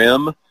and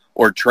grim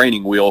or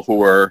training wheel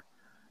horror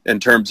in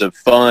terms of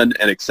fun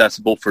and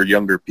accessible for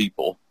younger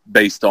people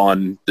based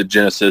on the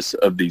genesis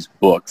of these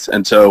books.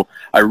 And so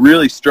I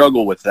really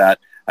struggle with that.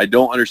 I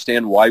don't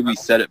understand why we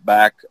set it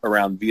back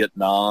around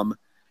Vietnam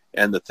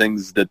and the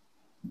things that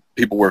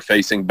people were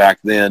facing back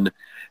then.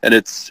 And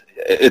it's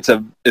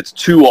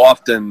too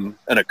often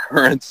an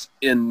occurrence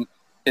in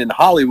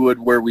Hollywood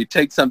where we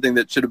take something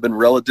that should have been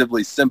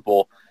relatively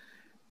simple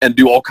and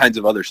do all kinds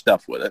of other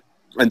stuff with it.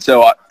 And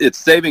so its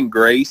saving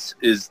grace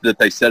is that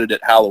they set it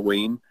at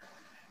Halloween.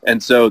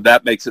 And so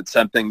that makes it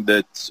something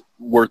that's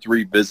worth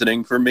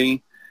revisiting for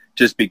me,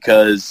 just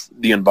because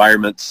the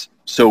environment's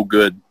so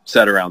good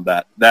set around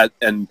that.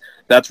 And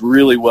that's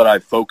really what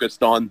I've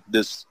focused on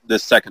this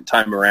second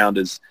time around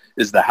is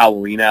the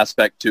Halloween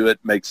aspect to it.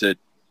 Makes it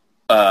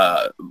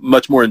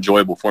much more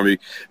enjoyable for me,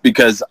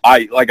 because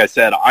like I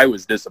said, I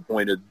was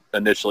disappointed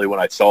initially when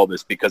I saw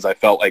this, because I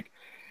felt like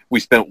we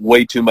spent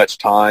way too much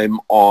time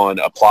on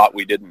a plot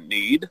we didn't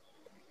need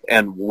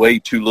and way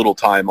too little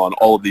time on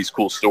all of these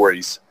cool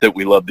stories that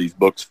we love these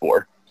books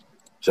for.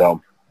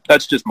 So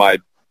that's just my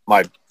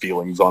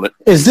feelings on it.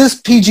 Is this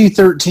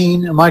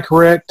PG-13? Am I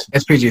correct?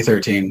 It's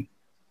PG-13.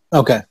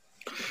 Okay.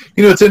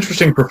 You know, it's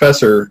interesting,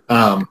 Professor,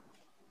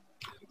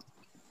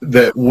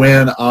 that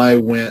when I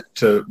went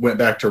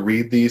back to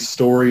read these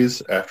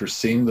stories after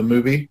seeing the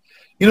movie,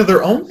 you know,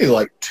 they're only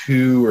like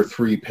 2 or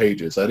 3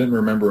 pages. I didn't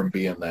remember them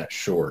being that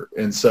short.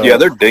 And so yeah,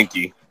 they're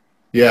dinky.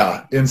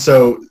 Yeah. And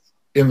so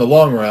in the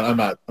long run, I'm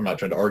not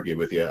trying to argue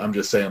with you. I'm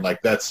just saying,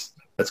 like, that's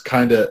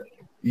kind of,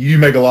 you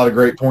make a lot of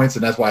great points,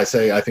 and that's why I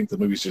say I think the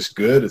movie's just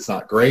good. It's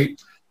not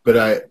great,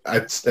 but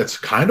that's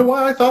kind of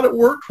why I thought it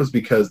worked, was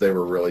because they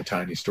were really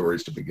tiny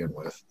stories to begin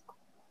with.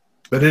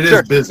 But it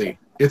is busy.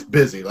 It's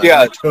busy. Like,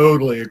 yeah. I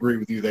totally agree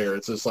with you there.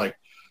 It's just like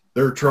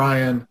they're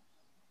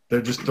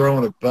just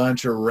throwing a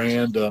bunch of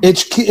random.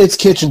 It's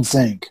kitchen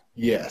sink.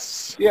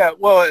 Yes. Yeah,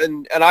 well,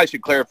 and I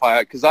should clarify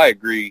it, because I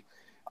agree.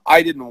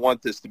 I didn't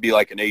want this to be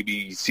like an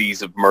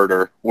ABCs of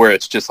Murder, where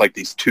it's just like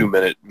these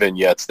 2-minute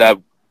vignettes.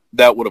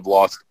 That would have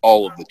lost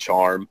all of the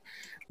charm.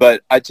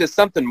 But just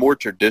something more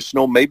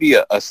traditional, maybe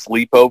a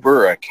sleepover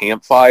or a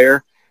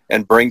campfire,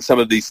 and bring some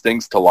of these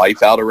things to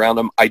life out around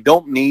them. I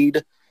don't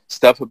need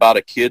stuff about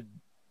a kid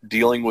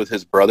dealing with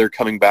his brother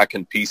coming back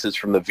in pieces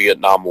from the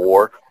Vietnam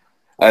War.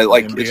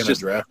 It's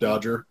just a draft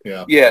dodger.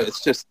 Yeah. Yeah,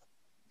 it's just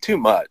too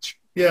much.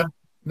 Yeah.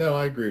 No,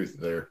 I agree with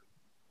you there.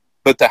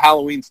 But the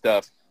Halloween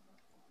stuff,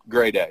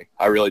 grade A.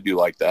 I really do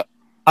like that.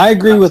 I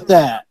agree with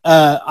that.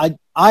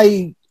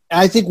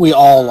 I think we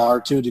all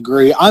are, to a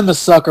degree. I'm a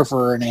sucker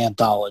for an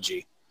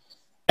anthology.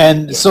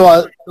 And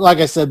so, like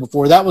I said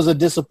before, that was a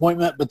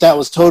disappointment, but that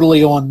was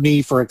totally on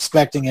me for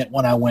expecting it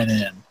when I went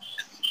in.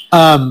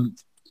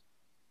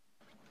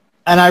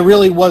 And I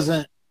really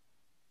wasn't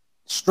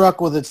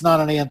struck with it's not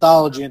an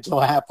anthology until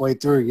halfway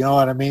through, you know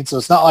what I mean? So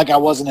it's not like I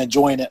wasn't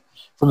enjoying it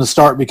from the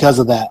start because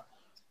of that.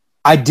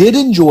 I did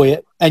enjoy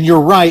it, and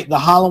you're right, the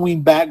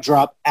Halloween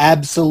backdrop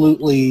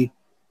absolutely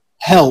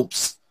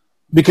helps,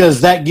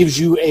 because that gives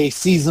you a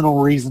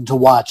seasonal reason to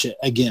watch it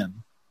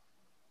again.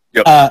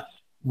 Yep.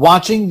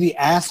 Watching the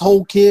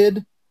asshole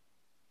kid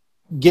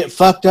get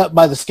fucked up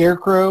by the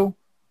Scarecrow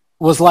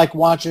was like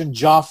watching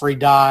Joffrey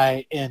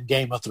die in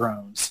Game of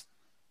Thrones.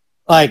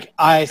 Like,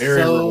 I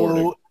Very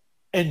rewarding.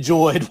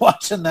 enjoyed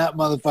watching that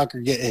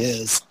motherfucker get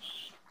his.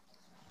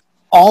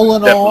 All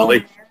in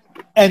Definitely.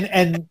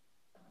 all,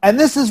 and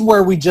this is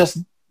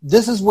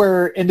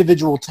where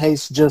individual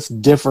tastes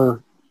just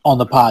differ on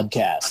the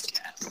podcast.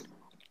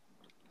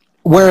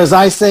 Whereas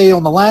I say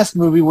on the last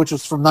movie, which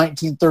was from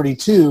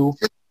 1932,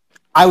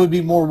 I would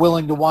be more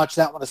willing to watch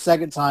that one a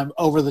second time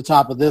over the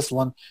top of this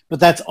one.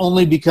 But that's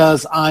only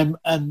because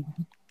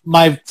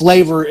my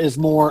flavor is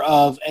more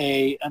of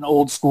an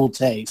old school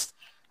taste.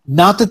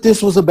 Not that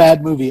this was a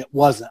bad movie. It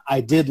wasn't.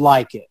 I did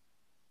like it.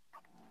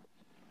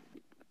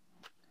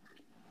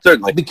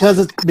 Certainly. Because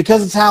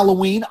it's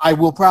Halloween, I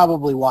will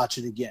probably watch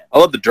it again. I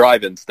love the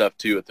drive-in stuff,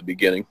 too, at the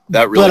beginning.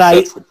 That really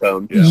sets the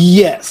tone. Yeah.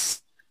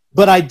 Yes.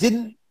 But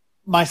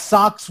my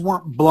socks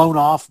weren't blown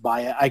off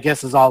by it, I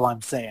guess is all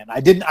I'm saying.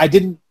 I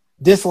didn't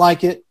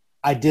dislike it.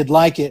 I did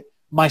like it.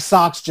 My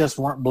socks just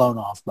weren't blown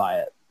off by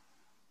it.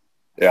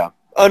 Yeah.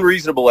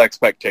 Unreasonable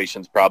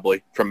expectations,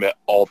 probably, from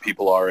all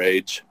people our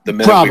age, the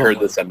minute we heard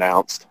this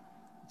announced.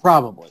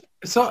 Probably.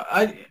 So,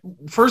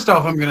 first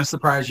off, I'm going to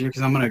surprise you,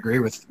 because I'm going to agree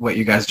with what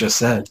you guys just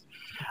said.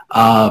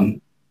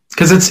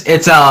 Because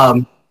it's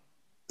I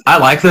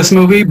like this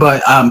movie,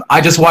 but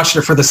I just watched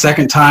it for the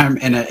second time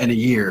in a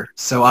year.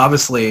 So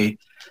obviously,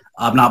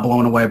 I'm not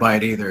blown away by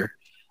it either.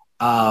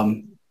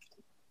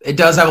 It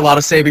does have a lot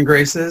of saving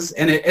graces,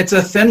 and it's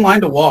a thin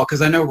line to walk,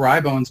 because I know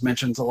Rybones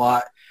mentions a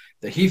lot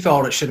that he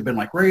felt it should have been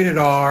like rated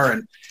R,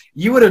 and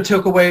you would have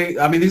took away.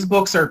 I mean, these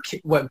books are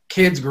what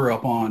kids grew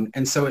up on,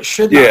 and so it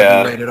should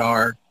not be rated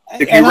R.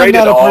 If you rate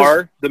it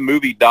R, the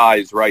movie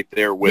dies right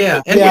there with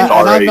it. And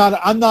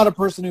I'm not a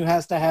person who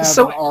has to have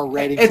an R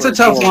rating. It's a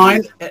tough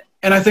line,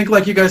 and I think,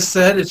 like you guys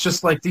said, it's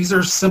just like these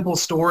are simple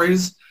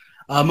stories.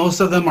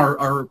 Most of them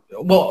are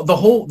the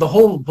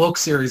whole book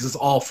series is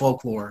all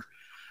folklore.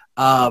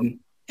 And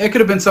It could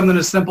have been something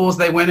as simple as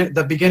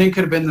the beginning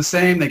could have been the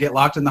same. They get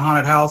locked in the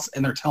haunted house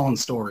and they're telling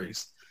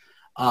stories.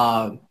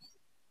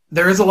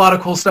 There is a lot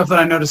of cool stuff that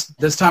I noticed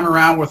this time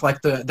around with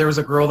there was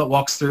a girl that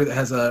walks through that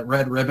has a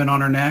red ribbon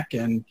on her neck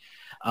and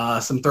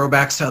some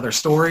throwbacks to other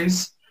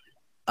stories.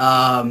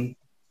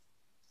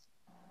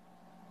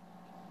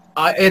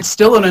 It's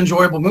still an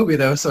enjoyable movie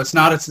though, so it's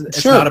not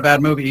not a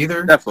bad movie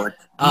either. Definitely.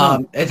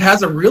 It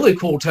has a really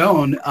cool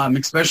tone,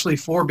 especially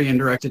for being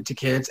directed to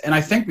kids. And I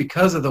think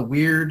because of the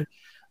weird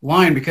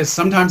line, because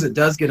sometimes it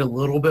does get a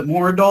little bit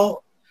more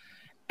adult,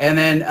 and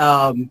then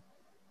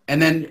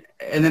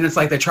it's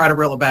like they try to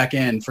reel it back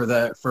in for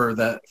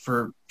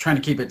trying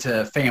to keep it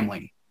to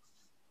family.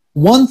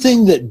 One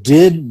thing that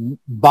did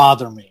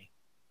bother me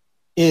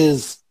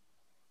is,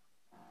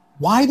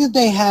 why did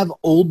they have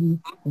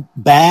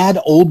bad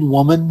old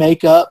woman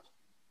makeup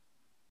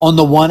on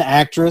the one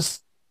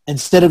actress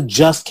instead of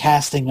just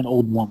casting an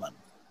old woman?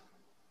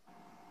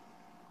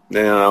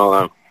 Yeah, I don't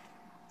know.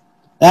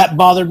 That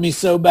bothered me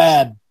so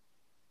bad.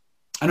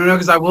 I don't know,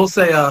 because I will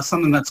say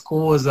something that's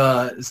cool is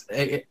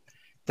the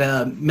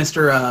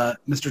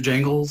Mr.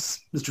 Jingles,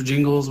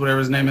 whatever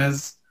his name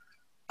is.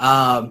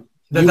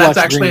 That's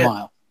actually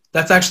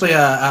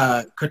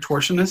a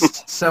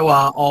contortionist. So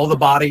all the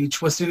body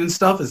twisting and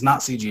stuff is not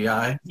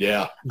CGI.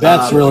 Yeah.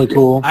 That's really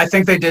cool. I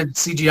think they did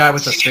CGI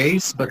with the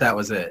face, but that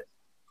was it.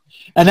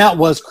 And that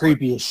was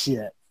creepy as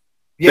shit.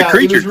 Yeah,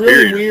 it was really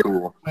very weird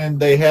cool. when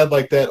they had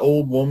like that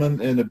old woman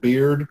in a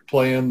beard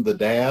playing the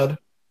dad,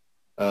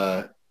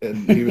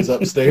 and he was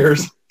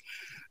upstairs.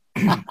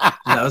 That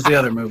was the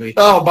other movie.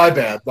 Oh, my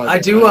bad. I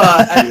do.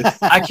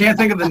 I can't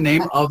think of the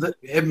name of it.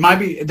 It might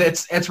be.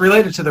 It's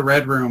related to the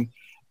Red Room,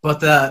 but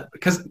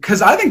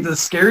because I think the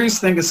scariest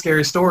thing of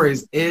Scary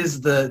Stories is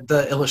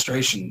the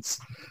illustrations.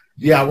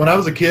 Yeah, when I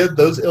was a kid,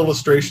 those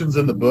illustrations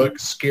in the book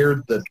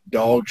scared the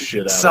dog shit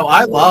out of me. So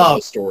I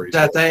love stories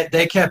that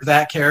they kept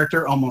that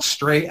character almost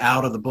straight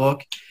out of the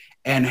book,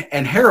 and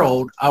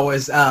Harold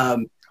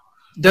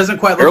doesn't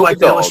quite look Harold like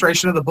the the dog.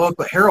 illustration of the book,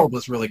 but Harold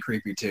was really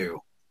creepy too.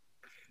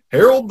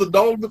 Harold the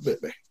dog that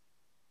bit me.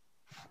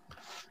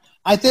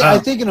 I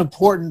think an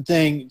important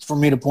thing for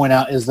me to point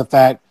out is the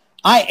fact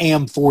I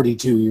am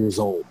 42 years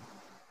old.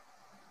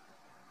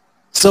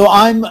 So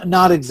I'm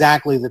not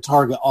exactly the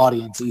target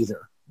audience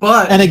either.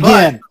 And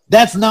again,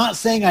 that's not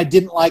saying I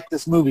didn't like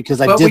this movie,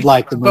 because I did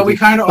like the movie.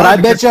 But I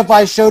bet you if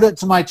I showed it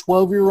to my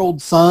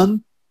 12-year-old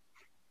son,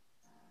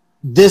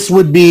 this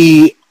would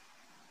be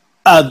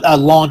a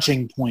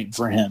launching point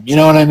for him. You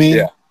know what I mean?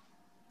 Yeah.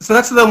 So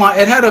that's the line.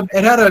 It had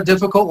a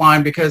difficult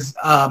line because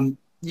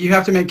you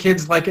have to make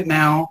kids like it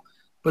now,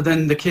 but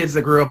then the kids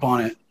that grew up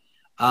on it.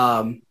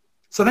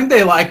 So I think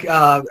they like.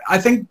 I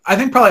think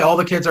probably all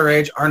the kids our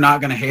age are not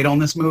going to hate on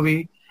this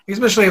movie,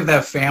 especially if they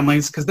have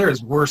families, because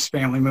there's worse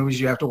family movies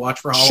you have to watch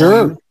for Halloween.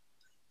 Sure.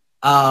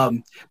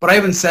 But I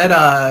even said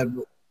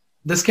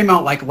this came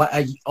out like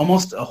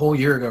almost a whole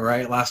year ago,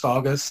 right? Last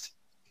August.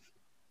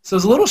 So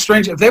it's a little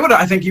strange. If they would,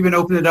 I think, even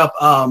opened it up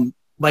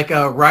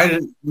right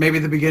at maybe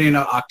the beginning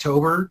of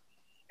October,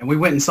 and we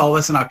went and saw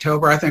this in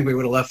October, I think we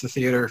would have left the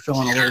theater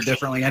feeling a little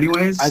differently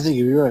anyways. I think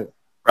you're right.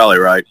 Probably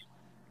right.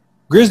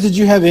 Grizz, did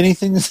you have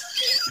anything to say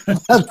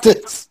about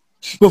this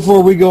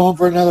before we go on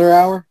for another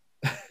hour?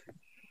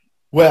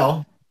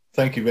 Well,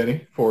 thank you,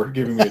 Vinny, for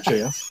giving me a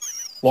chance.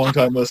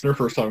 Long-time listener,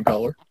 first-time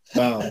caller.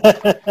 You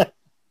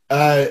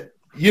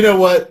know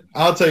what?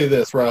 I'll tell you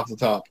this right off the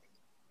top.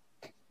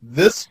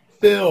 This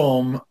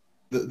film,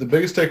 the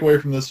biggest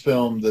takeaway from this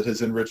film that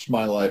has enriched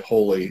my life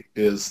wholly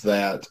is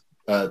that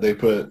they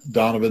put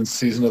Donovan's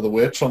Season of the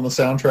Witch on the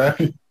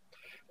soundtrack.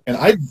 And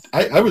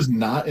I was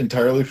not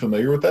entirely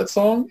familiar with that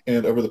song,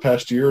 and over the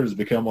past year it has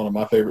become one of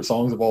my favorite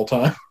songs of all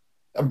time.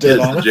 I'm dead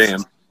honest.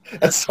 Jam.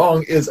 That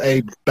song is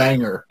a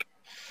banger.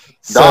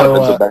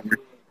 Donovan's a banger.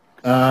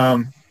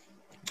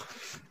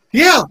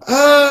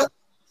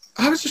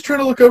 I was just trying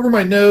to look over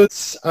my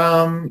notes.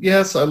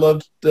 Yes, I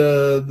loved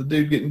the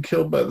dude getting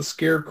killed by the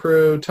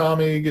scarecrow,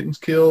 Tommy getting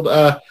killed.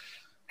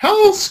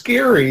 How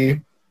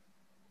scary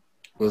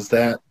was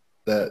that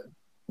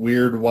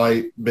weird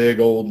white big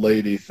old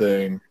lady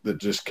thing that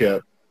just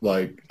kept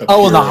like appearing?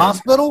 Oh, in the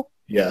hospital?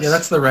 Yes. Yeah,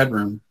 that's the Red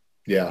Room.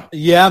 Yeah.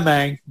 Yeah,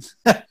 man.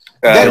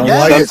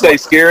 Some say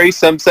scary,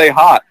 some say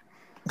hot.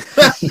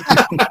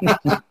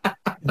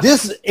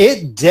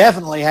 It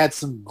definitely had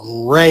some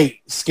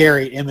great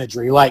scary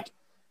imagery. Like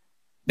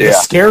the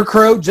Yeah.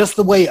 scarecrow, just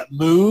the way it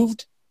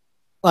moved.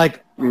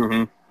 Like,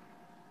 Mm-hmm.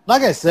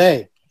 like I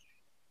say,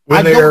 When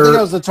I don't they're think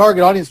I was the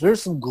target audience, but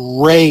there's some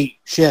great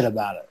shit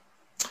about it.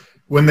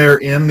 when they're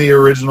in the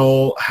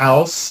original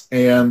house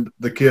and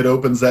the kid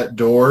opens that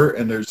door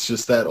and there's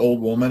just that old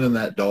woman and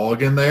that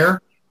dog in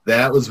there,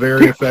 that was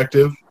very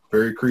effective,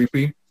 very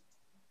creepy.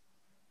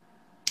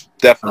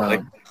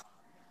 Definitely.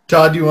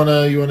 Todd, you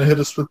wanna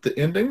hit us with the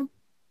ending?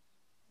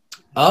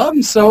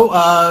 So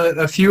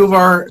a few of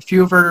our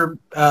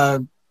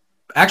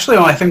actually,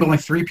 I think only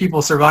 3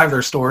 people survived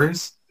their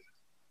stories.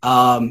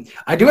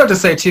 I do have to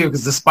say too,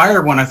 because the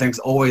spider one I think is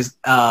always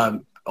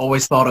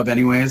thought of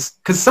anyways,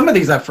 because some of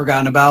these I've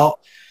forgotten about.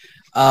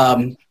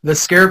 The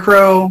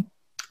scarecrow,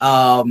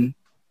 I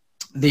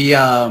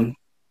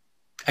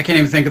can't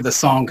even think of the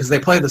song because they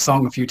play the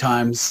song a few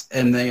times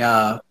in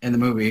the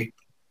movie.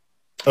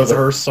 Oh, the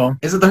Hearst song?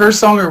 Is it the Hearst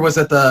song or was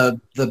it the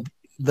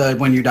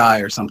When You Die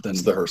or something?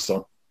 It's the Hearst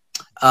song.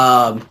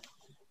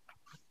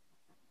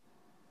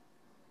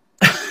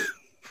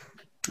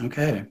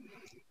 Okay.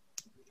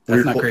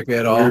 That's not creepy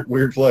at all.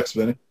 Weird flex,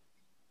 Vinny.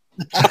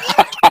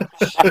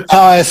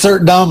 How I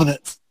assert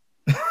dominance.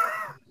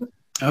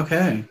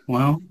 Okay,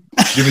 well.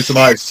 Give me some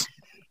ice.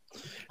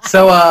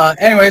 So,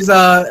 anyways,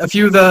 a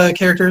few of the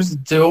characters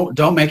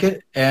don't make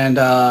it, and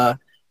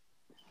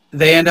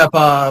they end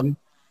up.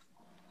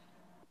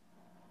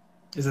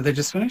 Is it they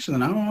just finished? And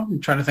then I don't know. I'm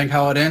trying to think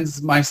how it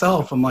ends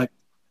myself. I'm like,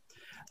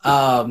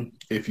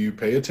 if you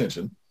pay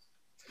attention.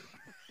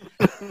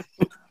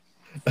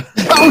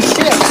 Oh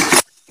shit!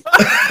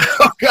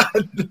 Oh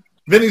God,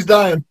 Vinny's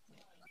dying.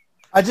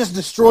 I just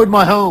destroyed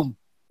my home.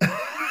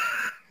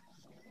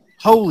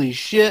 Holy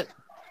shit!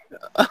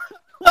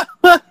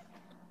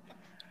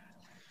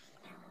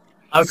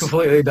 I'm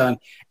completely done.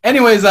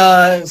 Anyways,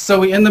 so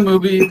we end the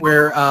movie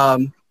where,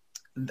 and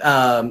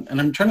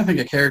I'm trying to think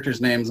of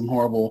characters' names. I'm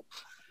horrible,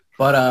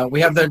 but we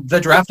have the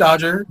draft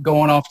dodger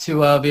going off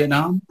to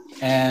Vietnam,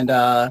 and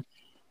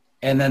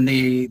then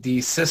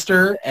the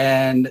sister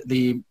and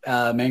the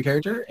main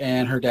character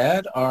and her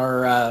dad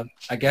are,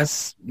 I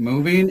guess,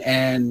 moving,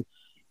 and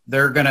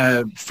they're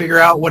gonna figure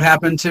out what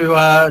happened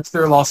to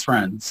their lost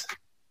friends.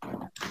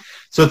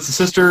 So it's the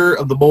sister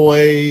of the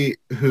boy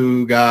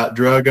who got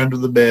drugged under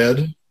the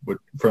bed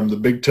from the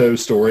Big Toe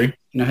story.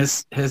 You know,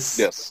 his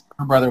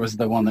her brother was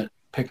the one that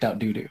picked out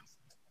Doo-Doo.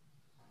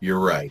 You're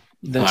right.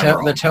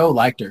 The toe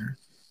liked her.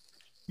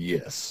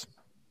 Yes.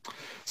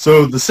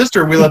 So the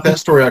sister, we left that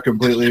story out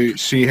completely.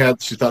 She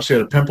thought she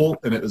had a pimple,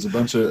 and it was a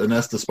bunch of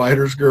nest of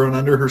spiders growing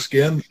under her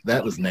skin.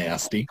 That was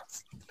nasty.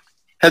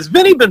 Has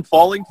Vinny been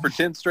falling for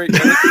 10 straight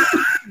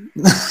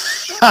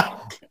minutes?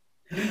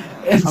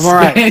 I'm all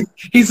right.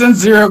 He's in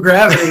zero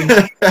gravity.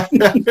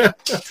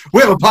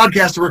 We have a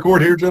podcast to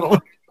record here,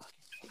 gentlemen.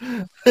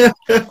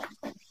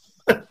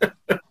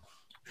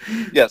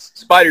 Yes,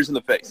 spiders in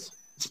the face.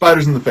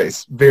 Spiders in the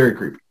face. Very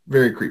creepy.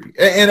 Very creepy.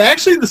 And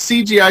actually, the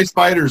CGI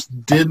spiders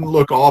didn't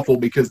look awful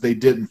because they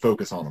didn't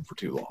focus on them for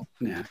too long.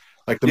 Yeah.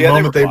 Like the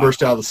moment they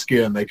burst out of the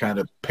skin, they kind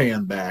of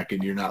pan back,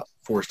 and you're not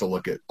forced to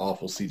look at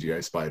awful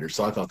CGI spiders.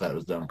 So I thought that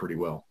was done pretty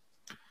well.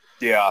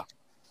 Yeah.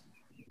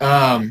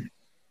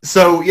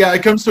 So yeah,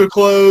 it comes to a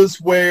close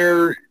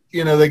where,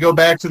 you know, they go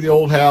back to the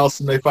old house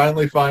and they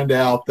finally find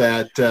out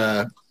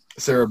that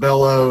Sarah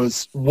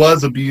Bellows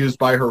was abused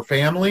by her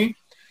family,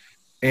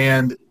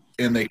 and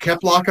they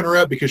kept locking her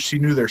up because she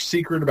knew their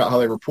secret about how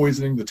they were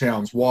poisoning the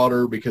town's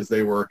water because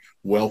they were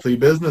wealthy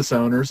business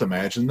owners.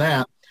 Imagine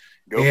that.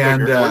 Go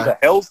figure. Where the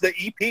hell's the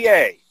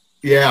EPA?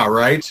 Yeah,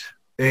 right.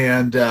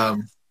 And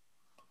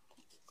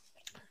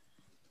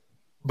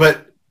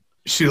but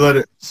she let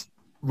it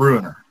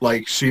ruin her.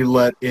 Like, she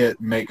let it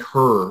make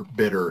her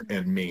bitter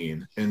and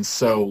mean. And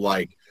so,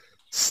 like,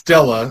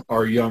 Stella,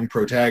 our young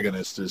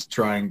protagonist, is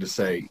trying to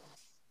say,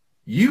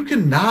 you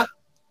cannot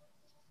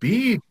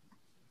be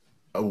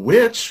a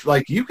witch.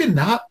 Like, you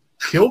cannot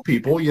kill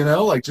people, you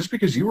know? Like, just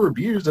because you were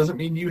abused doesn't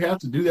mean you have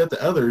to do that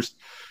to others.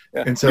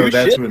 Yeah. And so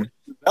that's when...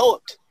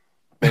 developed,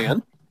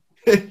 man.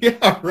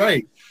 Yeah,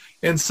 right.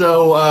 And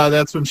so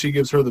that's when she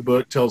gives her the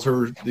book, tells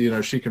her, you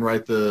know, she can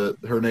write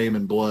her name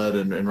in blood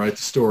and write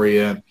the story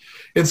in.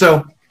 And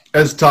so,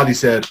 as Toddy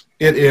said,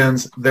 it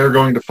ends. They're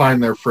going to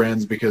find their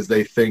friends because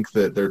they think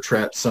that they're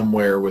trapped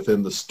somewhere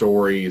within the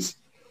stories.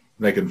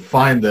 They can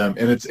find them.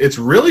 And it's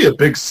really a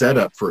big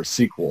setup for a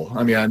sequel.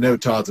 I mean, I know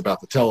Todd's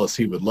about to tell us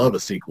he would love a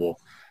sequel.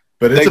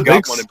 But it's they a got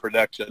big one in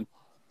production.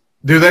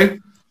 Do they?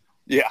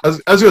 Yeah. I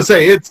was going to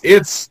say,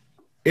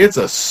 it's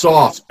a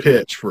soft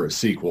pitch for a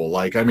sequel.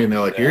 Like, I mean, they're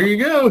like, here you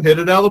go, hit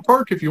it out of the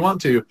park if you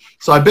want to.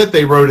 So I bet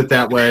they wrote it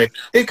that way.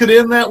 It could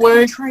end that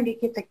way. I'm trying to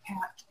get the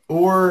cat.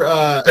 Or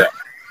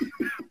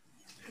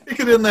it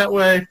could end that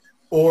way.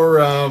 Or,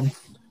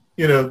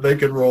 you know, they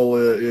could roll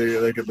it.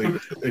 They could leave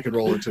it. They could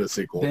roll into a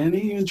sequel.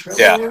 Benny and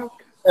Trevor. Yeah.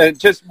 And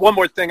just one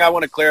more thing I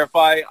want to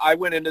clarify. I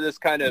went into this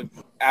kind of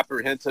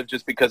apprehensive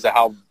just because of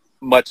how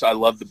much I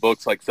love the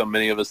books, like so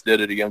many of us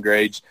did at a younger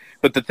age.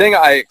 But the thing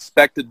I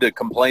expected to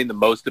complain the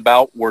most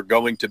about were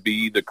going to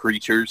be the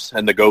creatures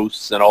and the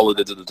ghosts and all of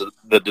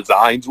the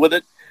designs with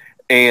it.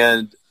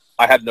 And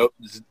I had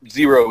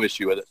zero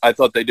issue with it. I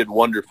thought they did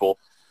wonderful,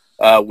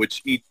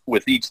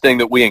 with each thing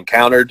that we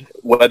encountered,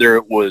 whether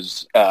it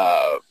was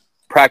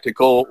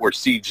practical or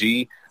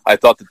CG. I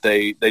thought that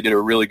they did a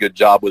really good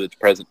job with its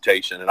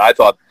presentation. And I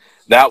thought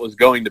that was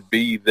going to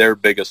be their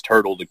biggest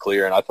hurdle to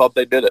clear. And I thought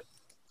they did it.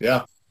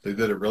 Yeah. They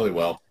did it really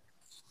well.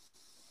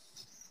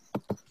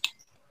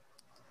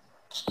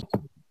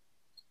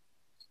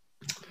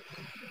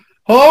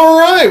 All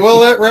right. Well,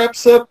 that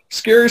wraps up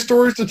Scary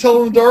Stories to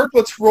Tell in the Dark.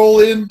 Let's roll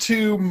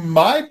into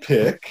my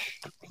pick,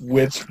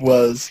 which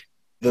was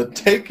The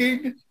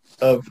Taking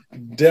of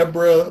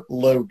Deborah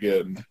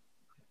Logan.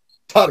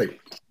 Toddy,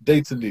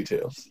 dates and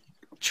details.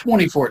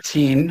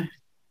 2014.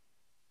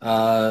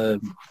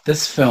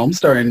 This film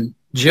starring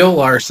Jill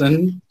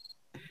Larson,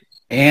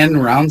 Anne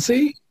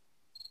Rouncy,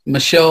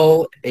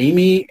 Michelle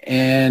Amy,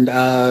 and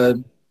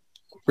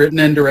written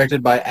and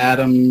directed by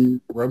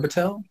Adam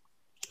Robitel.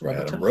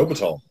 Adam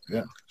Robital.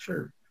 Yeah,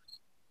 sure.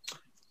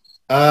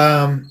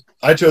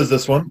 I chose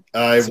this one.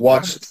 I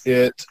watched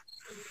it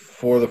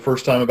for the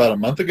first time about a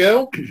month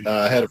ago.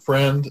 I had a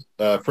friend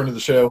of the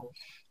show,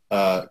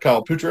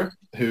 Kyle Putra,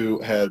 who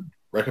had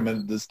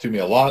recommended this to me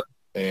a lot.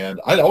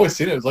 And I'd always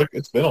seen it. It was like,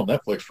 it's been on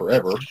Netflix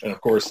forever. And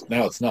of course,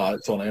 now it's not.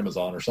 It's on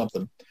Amazon or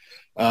something.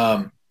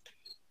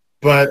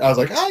 But I was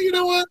like, you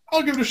know what?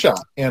 I'll give it a shot.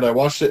 And I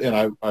watched it,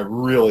 and I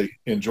really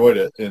enjoyed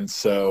it. And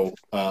so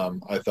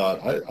I thought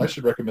I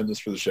should recommend this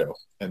for the show.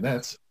 And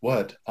that's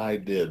what I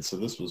did. So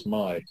this was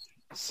my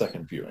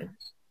second viewing.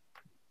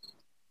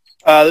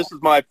 This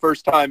is my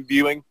first time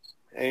viewing,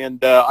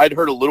 and I'd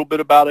heard a little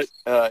bit about it.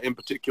 In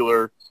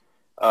particular,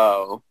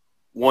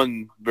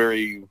 one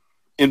very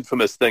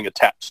infamous thing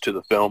attached to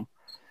the film,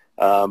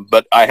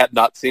 but I had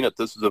not seen it.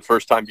 This was the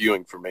first time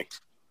viewing for me.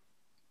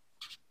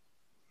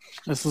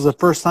 This was a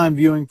first time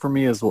viewing for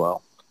me as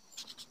well.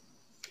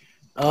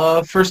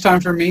 First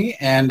time for me,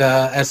 and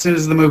as soon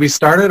as the movie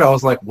started, I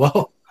was like,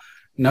 whoa,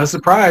 no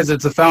surprise,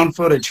 it's a found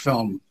footage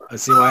film. I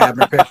see why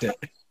Abner picked it.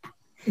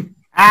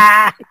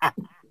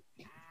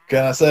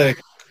 Can I say?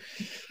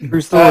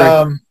 True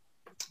story.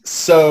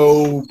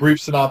 So, brief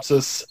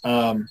synopsis.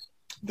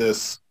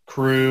 This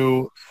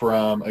crew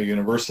from a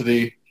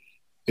university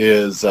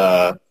is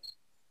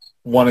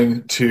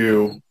wanting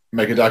to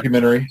make a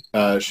documentary.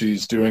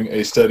 She's doing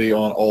a study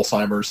on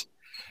Alzheimer's.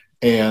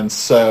 And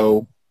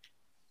so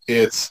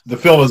the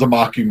film is a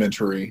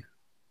mockumentary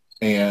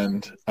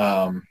and,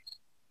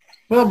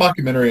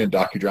 mockumentary and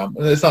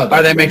docudrama. It's not.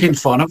 Are they making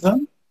fun of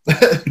them?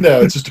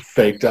 No, it's just a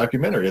fake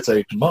documentary. It's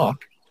a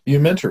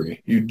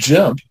mockumentary. You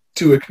jump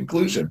to a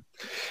conclusion.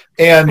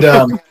 And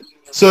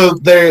so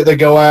they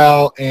go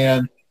out,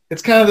 and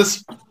it's kind of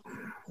this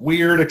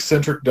weird,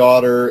 eccentric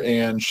daughter,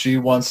 and she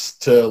wants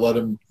to let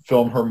him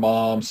film her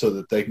mom so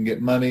that they can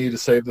get money to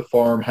save the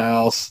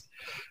farmhouse.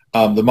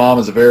 The mom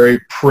is a very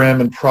prim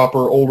and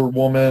proper older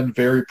woman,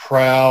 very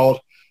proud,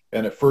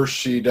 and at first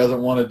she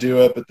doesn't want to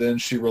do it, but then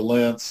she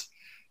relents.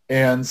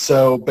 And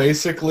so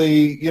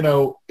basically,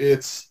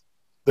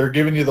 they're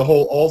giving you the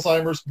whole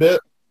Alzheimer's bit,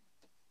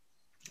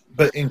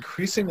 but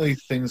increasingly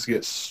things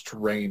get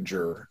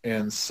stranger.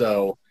 And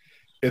so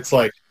it's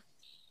like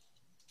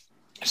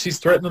she's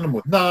threatening them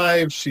with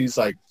knives. She's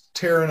like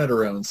tearing at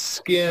her own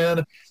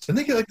skin. And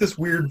they get like this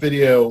weird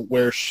video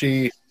where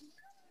it's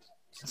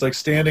like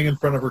standing in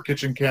front of her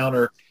kitchen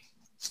counter,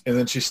 and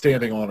then she's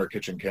standing on her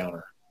kitchen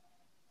counter.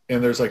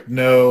 And there's like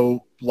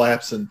no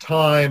lapse in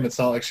time. It's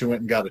not like she went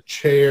and got a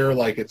chair.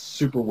 Like, it's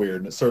super weird,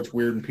 and it starts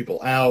weirding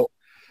people out.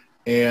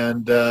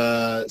 And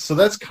so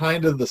that's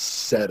kind of the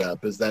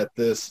setup, is that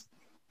this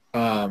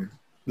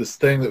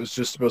thing that was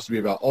just supposed to be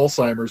about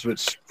Alzheimer's,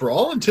 which for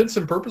all intents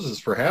and purposes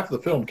for half the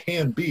film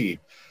can be,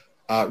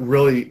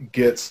 really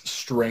gets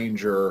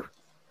stranger.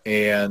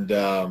 And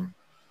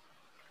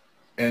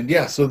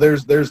yeah, so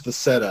there's the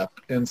setup.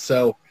 And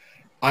so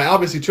I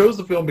obviously chose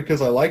the film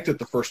because I liked it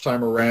the first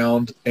time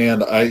around,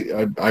 and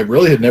I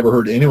really had never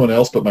heard anyone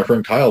else but my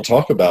friend Kyle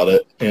talk about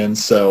it. And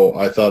so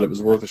I thought it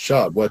was worth a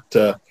shot.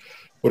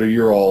 What are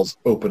your all's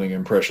opening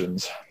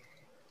impressions?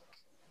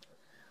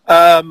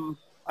 I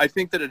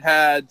think that it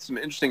had some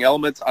interesting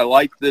elements. I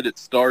like that it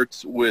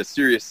starts with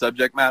serious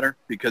subject matter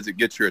because it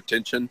gets your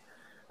attention.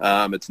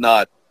 It's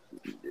not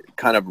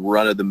kind of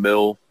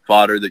run-of-the-mill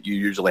fodder that you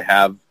usually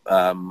have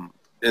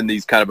in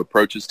these kind of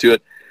approaches to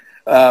it.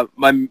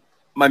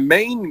 My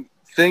main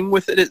thing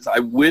with it is I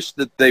wish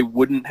that they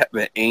wouldn't have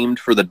aimed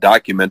for the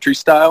documentary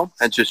style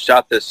and just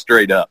shot this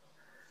straight up.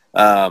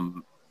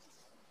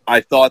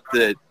 I thought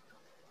that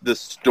the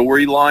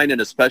storyline,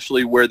 and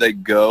especially where they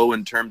go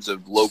in terms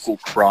of local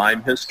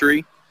crime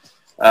history,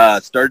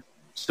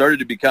 started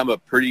to become a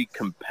pretty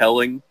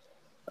compelling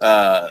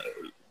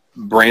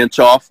branch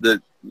off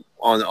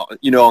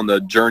on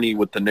the journey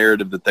with the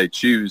narrative that they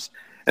choose.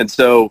 And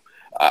so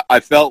I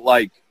felt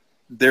like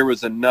there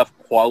was enough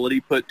quality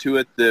put to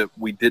it that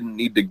we didn't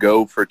need to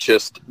go for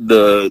just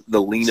the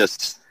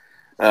leanest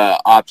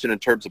option in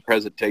terms of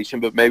presentation,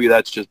 but maybe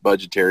that's just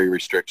budgetary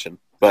restriction.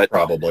 But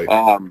probably.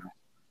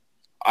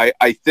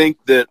 I think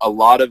that a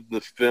lot of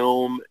the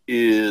film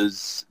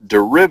is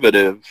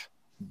derivative,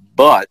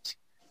 but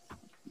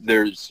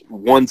there's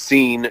one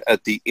scene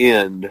at the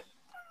end,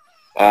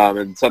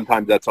 and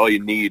sometimes that's all you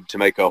need to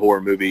make a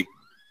horror movie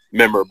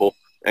memorable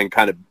and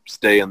kind of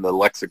stay in the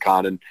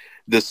lexicon. And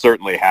this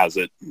certainly has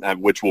it,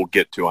 which we'll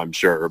get to, I'm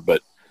sure.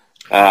 But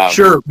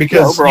sure,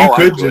 because overall,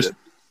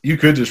 you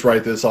could just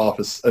write this off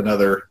as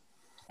another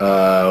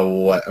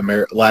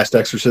Last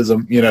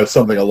Exorcism,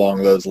 something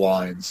along those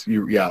lines.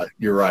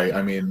 You're right.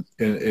 I mean,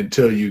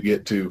 until you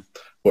get to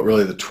what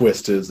really the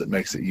twist is that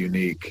makes it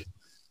unique.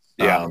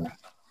 Yeah.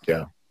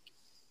 Yeah.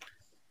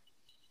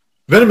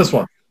 Venomous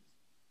one.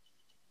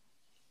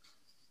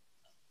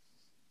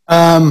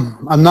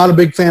 I'm not a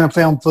big fan of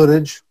found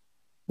footage.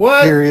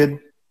 What? Period.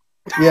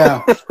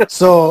 Yeah.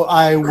 So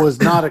I was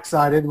not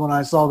excited when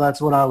I saw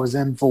that's what I was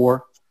in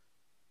for.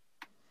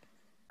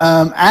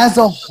 As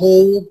a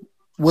whole,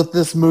 with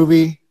this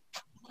movie,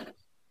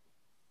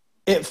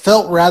 it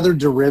felt rather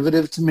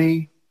derivative to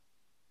me.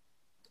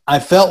 I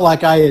felt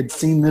like I had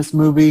seen this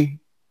movie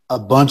a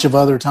bunch of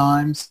other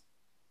times.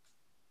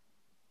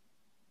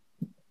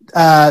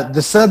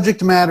 The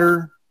subject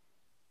matter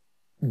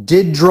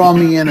did draw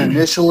me in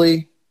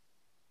initially,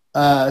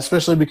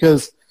 especially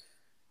because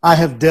I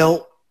have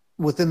dealt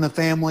within the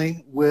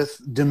family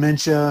with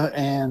dementia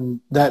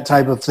and that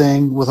type of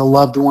thing with a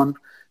loved one.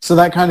 So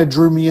that kind of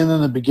drew me in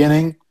the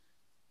beginning.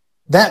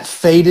 That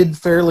faded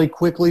fairly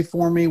quickly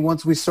for me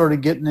once we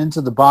started getting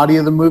into the body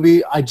of the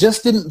movie. I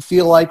just didn't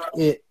feel like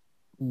it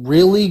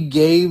really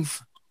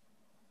gave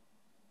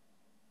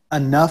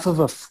enough of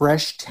a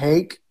fresh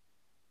take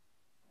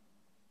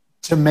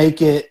to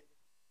make it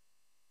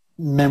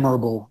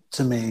memorable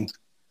to me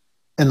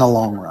in the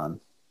long run.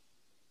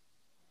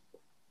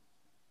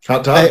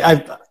 Hot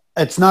top.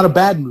 It's not a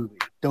bad movie.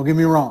 Don't get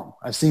me wrong.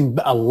 I've seen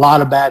a lot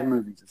of bad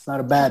movies. It's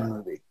not a bad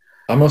movie.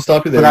 I'm gonna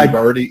stop you there.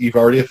 You've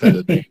already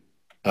offended me.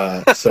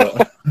 So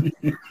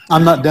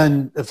I'm not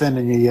done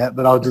offending you yet,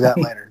 but I'll do that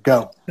later.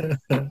 Go.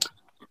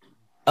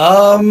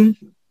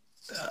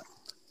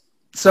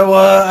 So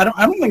I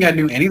don't think I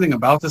knew anything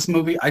about this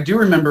movie. I do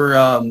remember.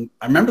 I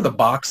remember the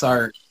box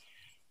art.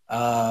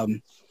 I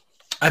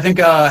think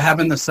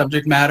having the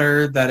subject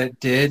matter that it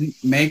did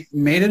made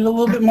it a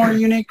little bit more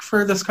unique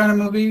for this kind of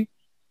movie,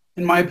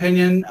 in my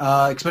opinion.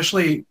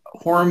 Especially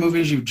horror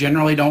movies, you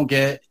generally don't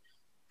get.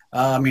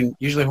 I mean,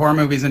 usually horror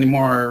movies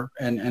anymore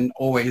and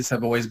always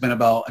have been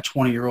about a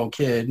 20-year-old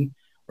kid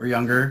or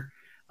younger.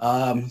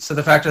 So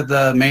the fact that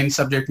the main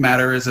subject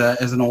matter is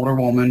an older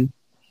woman.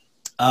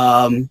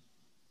 Found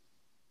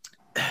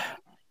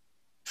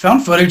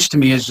footage to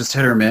me is just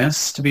hit or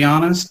miss, to be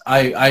honest.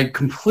 I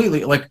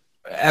completely, like,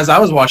 as I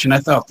was watching, I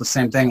thought the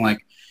same thing.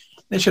 Like,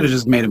 they should have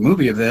just made a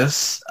movie of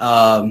this.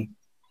 But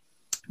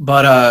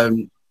I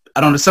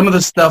don't know, some of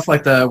the stuff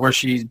like where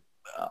she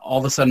all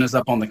of a sudden is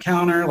up on the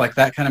counter, like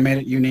that kind of made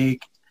it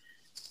unique.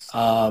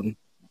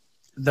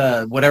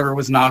 The whatever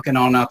was knocking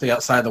on out the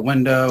outside the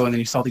window, and then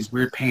you saw these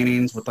weird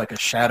paintings with like a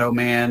shadow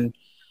man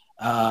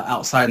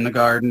outside in the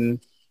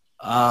garden.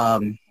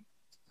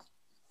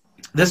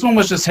 This one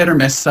was just hit or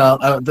miss.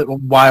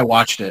 Why I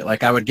watched it,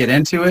 like I would get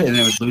into it and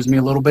it would lose me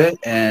a little bit,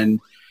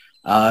 and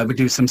I would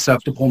do some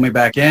stuff to pull me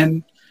back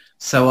in.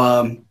 So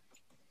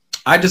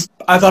I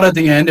thought at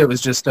the end it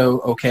was just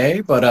okay,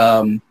 but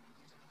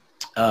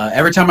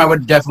every time I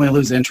would definitely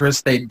lose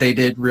interest, they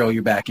did reel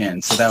you back in.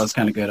 So that was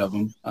kind of good of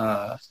them,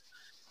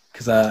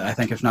 because I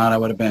think if not, I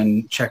would have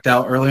been checked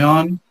out early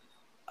on.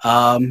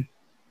 And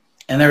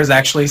there was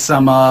actually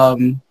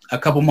a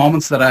couple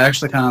moments that I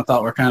actually kind of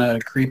thought were kind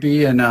of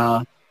creepy and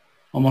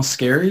almost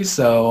scary.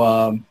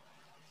 So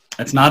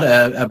it's not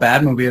a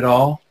bad movie at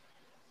all.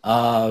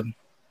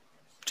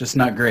 Just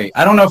not great.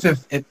 I don't know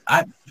if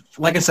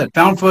like I said,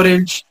 found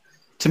footage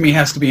to me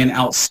has to be an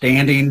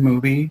outstanding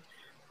movie.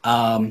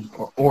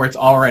 Or it's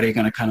already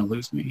going to kind of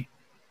lose me.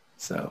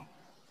 So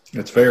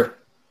that's fair.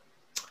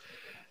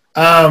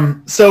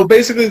 So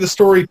basically the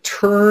story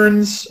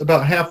turns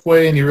about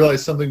halfway and you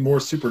realize something more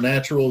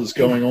supernatural is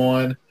going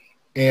on,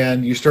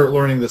 and you start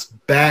learning this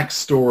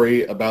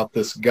backstory about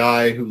this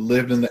guy who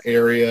lived in the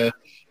area.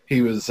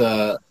 He was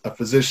a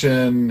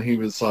physician. He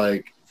was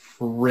like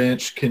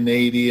French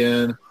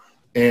Canadian,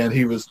 and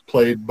he was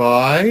played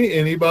by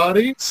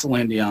anybody?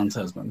 Celine Dion's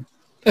husband.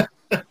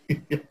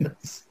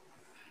 Yes.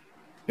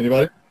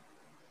 Anybody?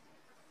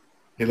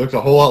 He looked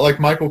a whole lot like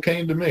Michael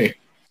Caine to me.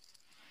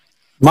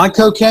 Mike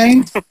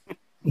Cocaine?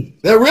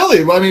 That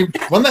really? I mean,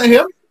 wasn't that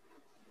him?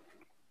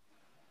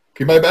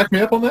 Can you back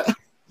me up on that?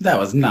 That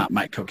was not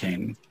Mike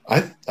Cocaine.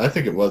 I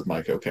think it was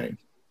Mike Cocaine.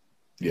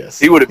 Yes.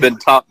 He would have been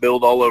top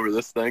billed all over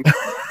this thing.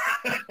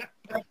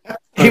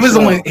 He was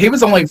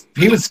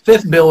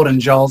fifth billed in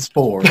Jaws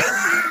 4.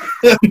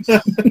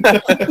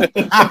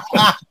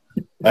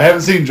 I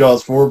haven't seen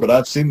Jaws 4, but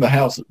I've seen the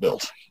house it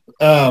built.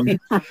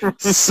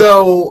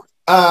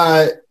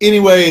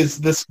 Anyways,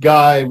 this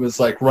guy was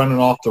like running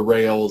off the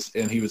rails,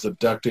 and he was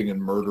abducting and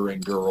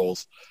murdering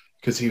girls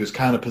because he was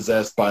kind of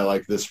possessed by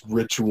like this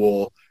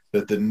ritual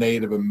that the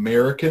Native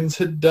Americans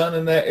had done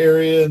in that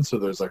area. And so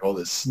there's like all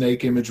this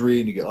snake imagery,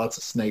 and you get lots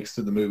of snakes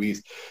through the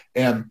movies.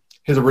 And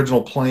his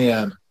original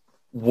plan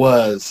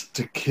was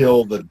to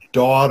kill the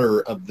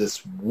daughter of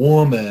this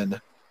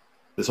woman,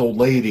 this old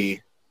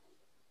lady,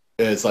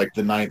 as like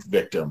the ninth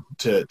victim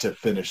to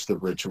finish the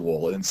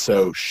ritual. And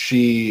so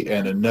she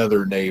and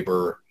another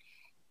neighbor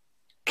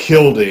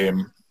killed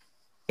him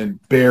and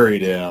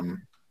buried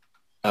him.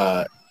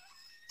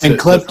 And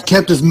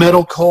kept his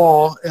metal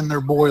claw in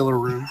their boiler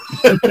room.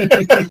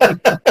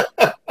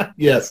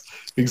 Yes,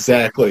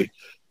 exactly.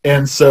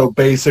 And so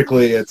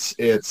basically it's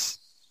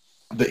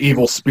the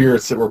evil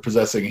spirits that were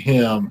possessing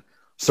him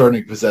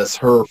starting to possess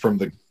her from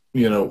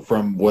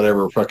from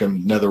whatever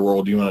fucking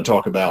netherworld you want to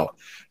talk about.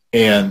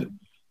 And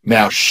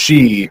now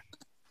she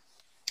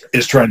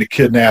is trying to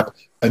kidnap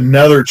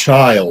another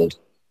child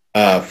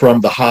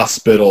from the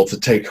hospital to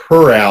take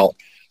her out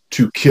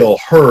to kill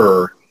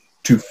her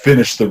to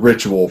finish the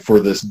ritual for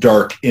this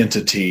dark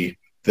entity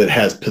that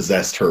has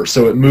possessed her.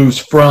 So it moves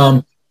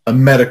from a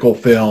medical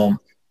film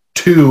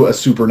to a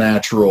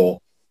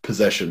supernatural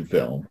possession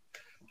film.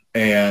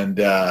 And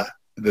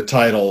the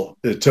title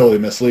is totally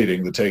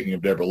misleading, The Taking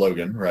of Deborah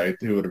Logan, right?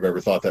 Who would have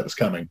ever thought that was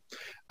coming?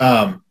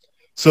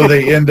 So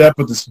they end up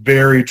with this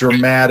very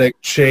dramatic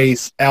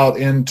chase out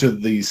into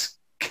these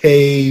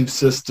cave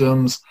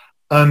systems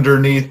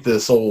underneath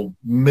this old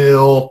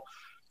mill.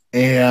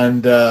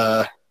 And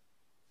yeah,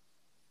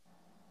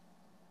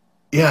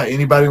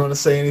 anybody want to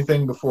say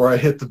anything before I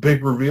hit the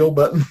big reveal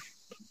button?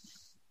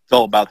 It's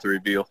all about the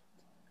reveal.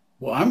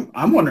 Well,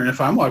 I'm wondering if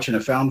I'm watching a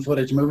found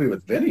footage movie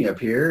with Vinny up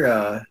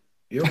here.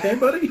 You okay,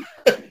 buddy?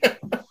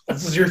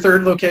 This is your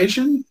third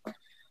location?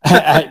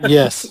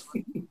 Yes.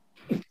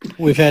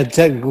 We've had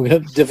technical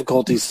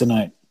difficulties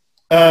tonight.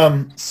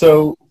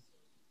 So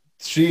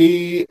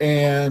she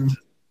and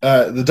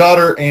the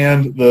daughter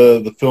and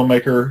the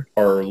filmmaker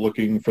are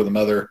looking for the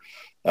mother.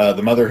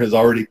 The mother has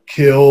already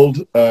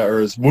killed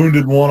or has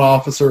wounded one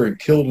officer and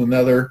killed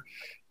another.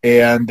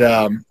 And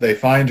they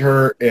find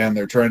her and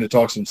they're trying to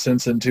talk some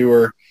sense into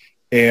her.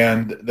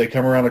 And they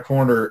come around a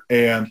corner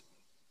and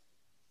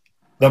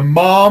the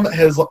mom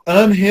has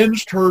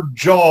unhinged her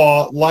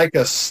jaw like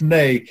a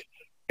snake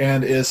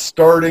and is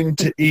starting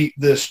to eat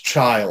this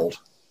child.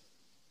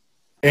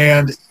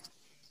 And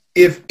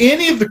if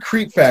any of the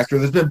creep factor,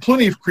 there's been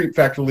plenty of creep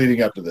factor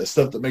leading up to this,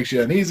 stuff that makes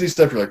you uneasy,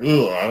 stuff you're like,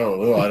 oh, I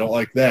don't know, I don't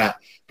like that.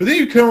 But then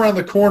you come around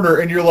the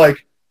corner and you're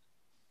like,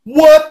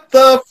 what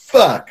the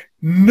fuck?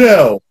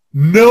 No,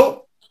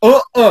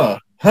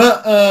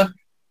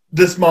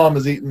 this mom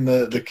is eating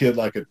the kid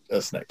like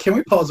a snake. Can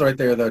we pause right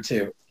there, though,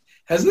 too?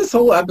 Has this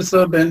whole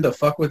episode been to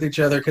fuck with each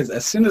other? Because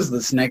as soon as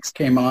the snakes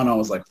came on, I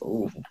was like,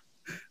 oh,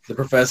 the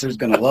professor's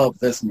going to love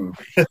this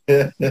movie.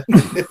 Yeah,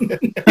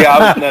 I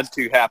was none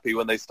too happy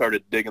when they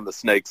started digging the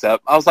snakes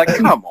up. I was like,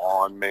 come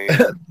on, man.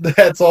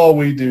 That's all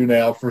we do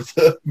now for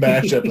the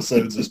MASH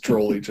episodes is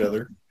troll each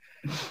other.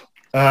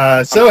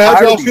 So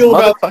how'd y'all feel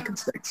about fucking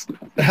snakes?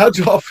 How'd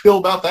y'all feel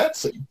about that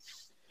scene?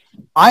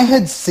 I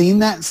had seen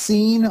that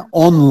scene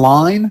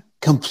online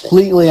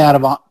completely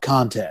out of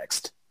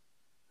context.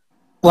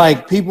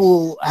 Like,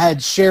 people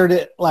had shared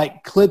it,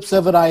 like clips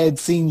of it I had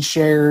seen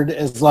shared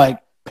as like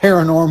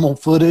paranormal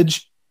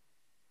footage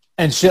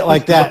and shit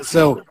like that.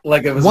 So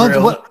like it was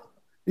real.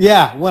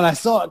 When I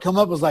saw it come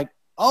up, I was like,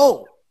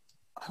 oh,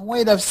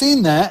 wait, I've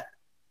seen that.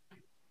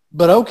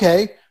 But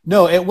okay.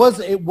 No, it was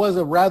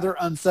a rather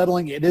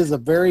unsettling. It is a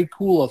very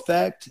cool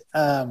effect,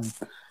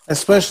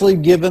 especially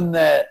given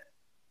that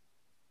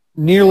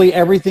nearly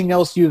everything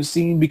else you've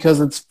seen, because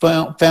it's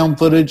found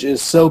footage,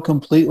 is so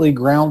completely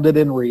grounded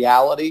in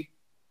reality.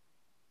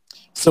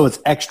 So it's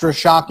extra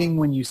shocking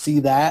when you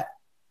see that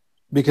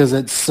because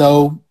it's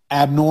so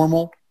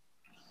abnormal.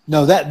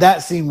 No, that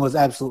scene was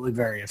absolutely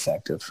very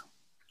effective.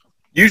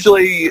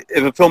 Usually,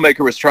 if a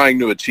filmmaker was trying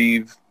to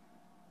achieve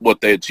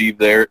what they achieved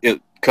there, it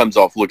comes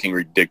off looking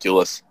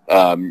ridiculous.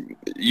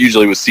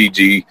 Usually with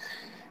CG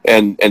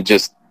and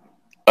just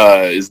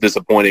is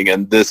disappointing.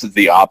 And this is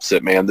the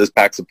opposite, man. This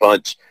packs a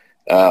punch.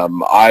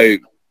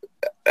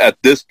 At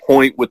this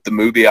point with the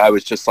movie, I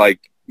was just like,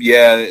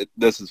 yeah,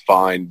 this is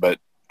fine, but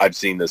I've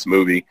seen this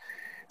movie.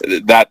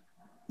 That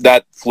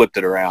flipped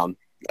it around.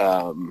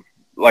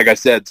 Like I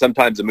said,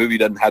 sometimes a movie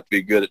doesn't have to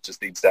be good. It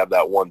just needs to have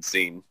that one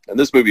scene. And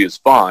this movie is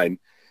fine,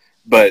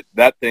 but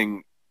that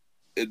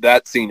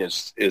scene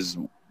is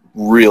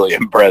really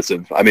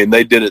impressive. I mean,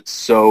 they did it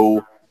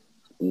so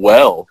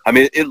well. I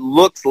mean, it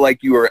looks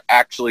like you are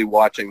actually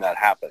watching that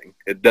happening.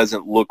 It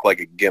doesn't look like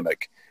a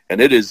gimmick.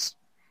 And it's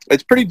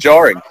pretty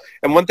jarring.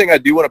 And one thing I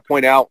do want to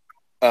point out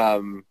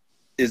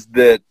is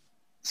that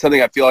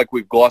something I feel like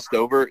we've glossed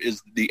over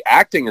is the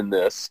acting in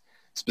this,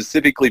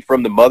 specifically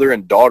from the mother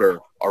and daughter,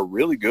 are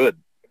really good.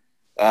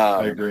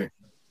 I agree.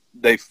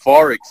 They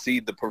far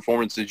exceed the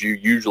performances you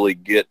usually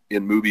get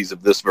in movies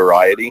of this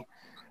variety.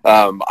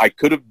 I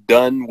could have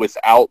done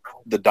without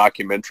the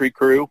documentary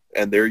crew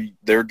and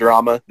their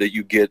drama that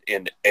you get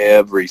in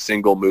every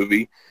single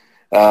movie.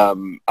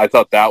 I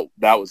thought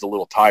that was a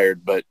little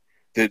tired, but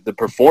the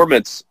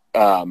performance,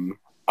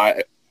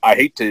 I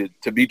hate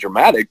to be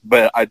dramatic,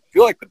 but I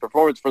feel like the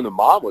performance from the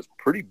mom was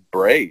pretty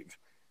brave.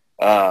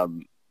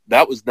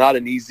 That was not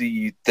an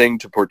easy thing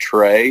to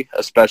portray,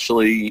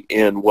 especially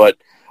in what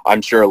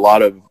I'm sure a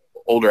lot of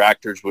older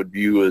actors would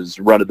view as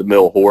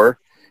run-of-the-mill horror.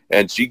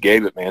 And she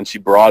gave it, man. She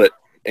brought it.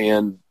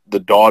 And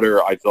the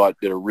daughter, I thought,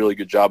 did a really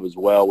good job as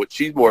well, which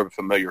she's more of a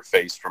familiar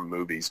face from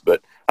movies.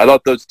 But I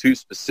thought those two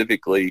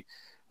specifically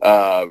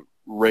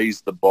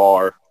raised the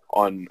bar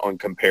on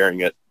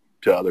comparing it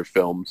to other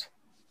films.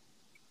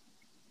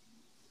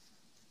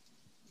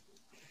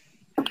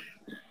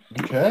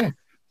 Okay.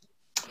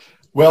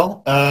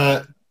 Well,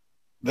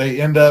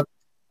 they end up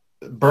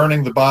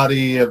burning the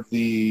body of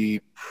the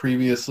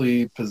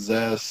previously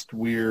possessed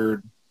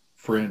weird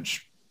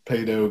French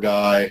pedo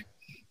guy,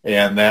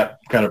 and that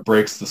kind of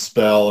breaks the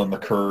spell and the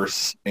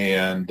curse.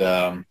 And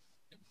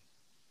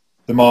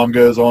the mom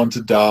goes on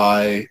to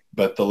die,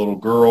 but the little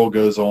girl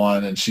goes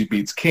on and she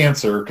beats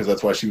cancer because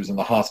that's why she was in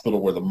the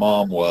hospital where the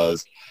mom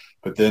was.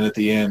 But then at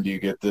the end, you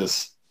get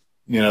this,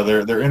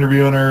 they're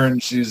interviewing her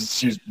and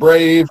she's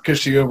brave because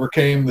she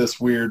overcame this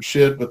weird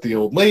shit with the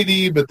old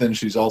lady, but then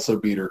she's also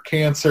beat her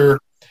cancer.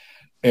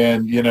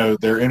 And,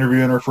 they're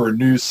interviewing her for a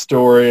news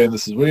story, and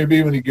this is what you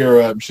be when you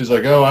grow up. And she's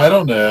like, oh, I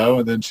don't know.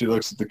 And then she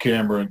looks at the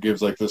camera and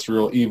gives like this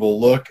real evil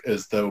look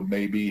as though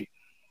maybe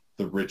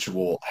the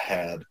ritual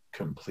had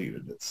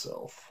completed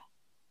itself.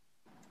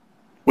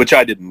 Which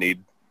I didn't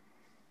need.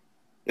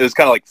 It was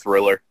kind of like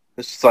Thriller.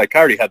 It's just like, I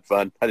already had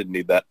fun. I didn't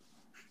need that.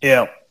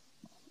 Yeah.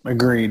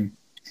 Agreed.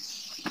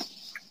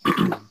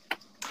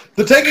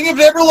 The Taking of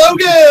Deborah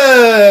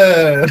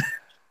Logan!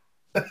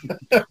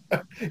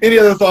 Any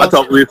other thoughts?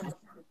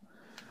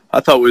 I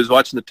thought we was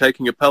watching The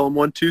Taking of Pelham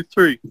 1, 2,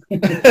 3.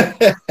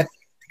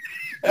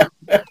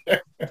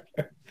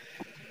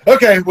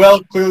 Okay,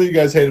 well, clearly you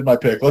guys hated my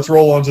pick. Let's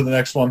roll on to the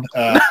next one.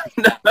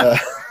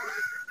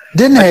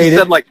 Didn't hate it.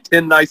 said like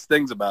 10 nice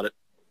things about it.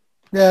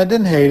 Yeah, I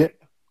didn't hate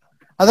it.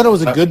 I thought it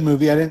was a good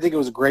movie. I didn't think it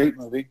was a great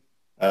movie.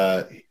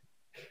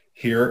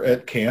 Here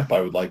at camp,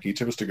 I would like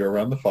each of us to go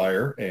around the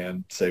fire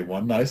and say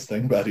one nice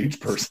thing about each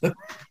person.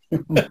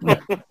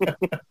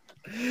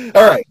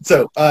 All right,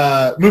 so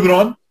moving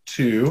on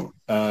to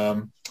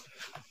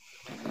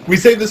we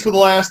say this for the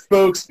last,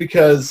 folks,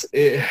 because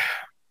it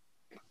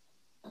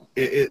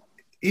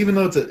even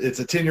though it's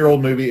a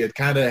 10-year-old movie, it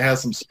kind of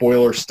has some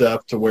spoiler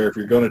stuff to where if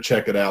you're going to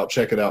check it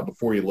out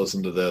before you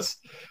listen to this.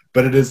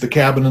 But it is The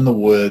Cabin in the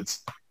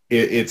Woods.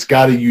 It's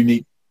got a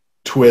unique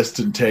twist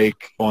and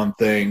take on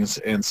things,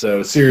 and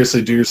so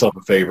seriously, do yourself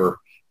a favor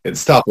and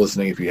stop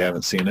listening if you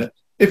haven't seen it.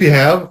 If you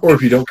have, or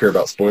if you don't care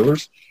about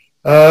spoilers,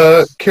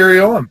 carry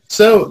on.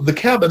 So, The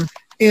Cabin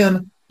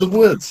in the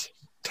Woods.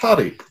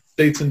 Toddy,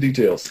 dates and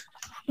details.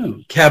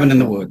 Cabin in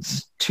the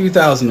Woods,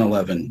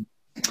 2011.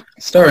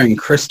 Starring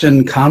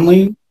Kristen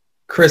Conley,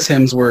 Chris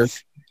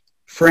Hemsworth,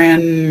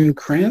 Fran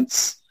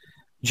Kranz,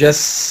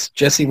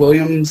 Jesse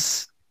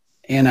Williams,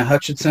 Anna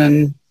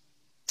Hutchinson,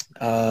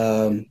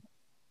 Bradley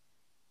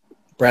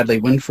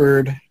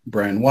Winford,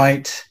 Brian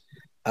White,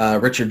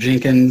 Richard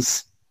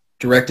Jenkins,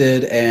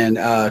 directed and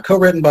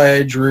co-written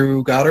by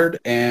Drew Goddard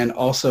and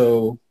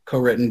also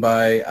co-written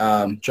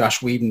by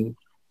Josh Whedon.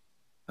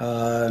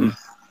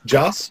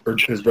 Joss or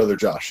his brother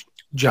Josh?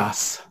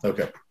 Joss.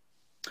 Okay.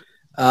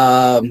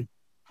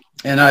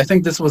 And I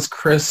think this was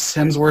Chris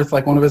Hemsworth,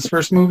 like one of his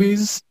first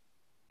movies,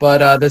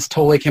 but this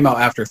totally came out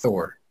after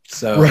Thor.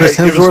 So Right. Chris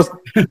Hemsworth,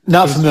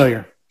 not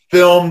familiar.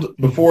 Filmed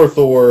before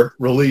Thor,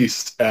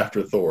 released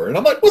after Thor. And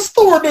I'm like, what's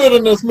Thor doing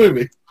in this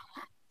movie?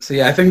 So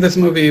yeah, I think this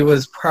movie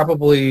was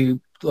probably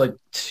like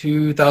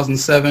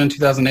 2007,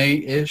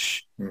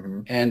 2008-ish.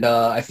 Mm-hmm. And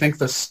I think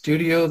the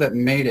studio that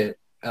made it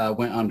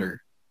went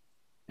under.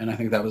 And I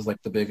think that was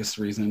like the biggest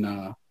reason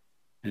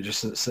it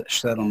just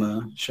sat on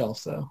the shelf.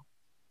 So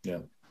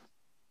yeah.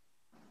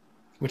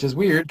 Which is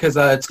weird because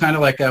it's kind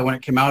of like when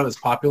it came out, it was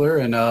popular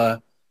and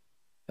kind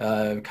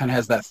of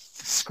has that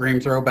Scream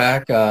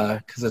throwback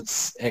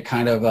because it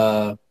kind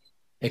of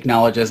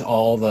acknowledges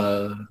all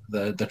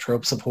the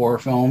tropes of horror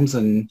films,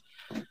 and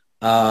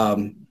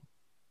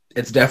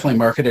it's definitely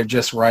marketed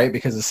just right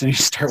because as soon as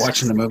you start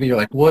watching the movie, you're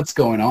like, what's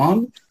going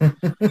on?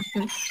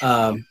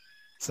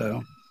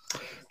 So.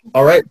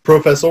 All right,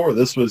 Professor,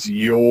 this was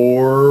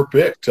your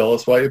pick. Tell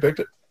us why you picked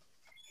it.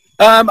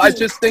 I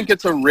just think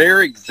it's a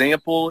rare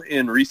example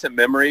in recent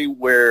memory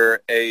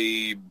where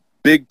a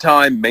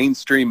big-time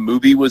mainstream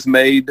movie was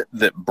made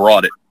that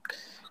brought it.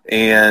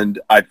 And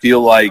I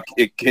feel like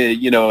it can,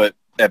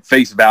 at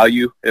face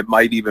value, it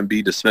might even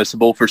be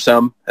dismissible for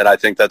some, and I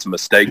think that's a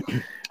mistake.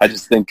 I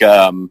just think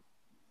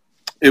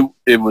it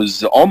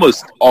was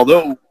almost,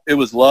 although it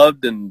was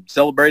loved and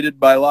celebrated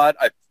by a lot,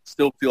 I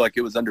still feel like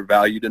it was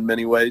undervalued in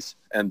many ways.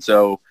 And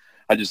so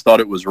I just thought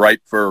it was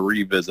ripe for a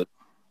revisit.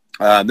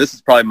 This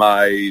is probably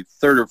my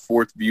third or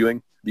fourth viewing.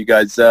 Have you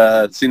guys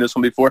seen this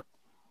one before?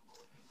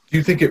 Do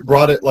you think it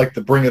brought it like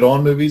the Bring It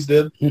On movies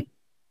did?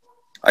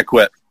 I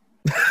quit.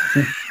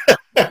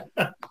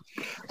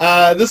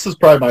 This is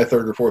probably my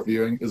third or fourth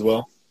viewing as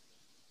well.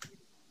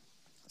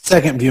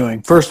 Second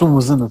viewing. First one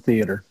was in the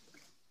theater.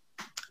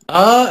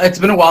 It's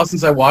been a while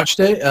since I watched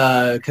it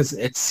because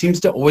it seems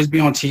to always be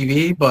on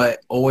TV, but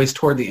always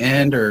toward the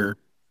end or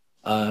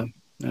I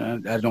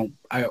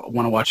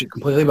want to watch it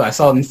completely, but I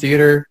saw it in the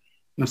theater.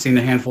 I've seen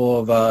it a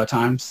handful of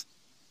times.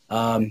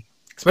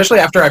 Especially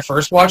after I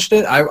first watched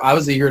it, I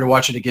was eager to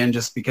watch it again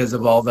just because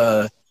of all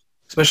the,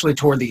 especially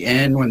toward the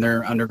end when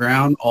they're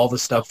underground, all the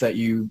stuff that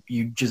you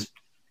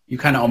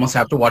kind of almost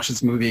have to watch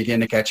this movie again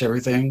to catch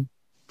everything.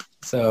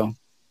 So.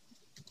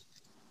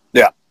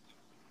 Yeah,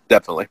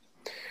 definitely.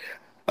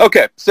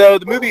 Okay, so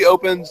the movie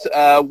opens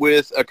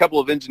with a couple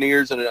of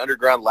engineers in an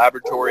underground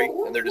laboratory,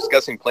 and they're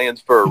discussing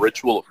plans for a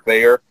ritual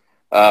affair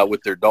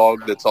with their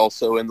dog that's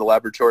also in the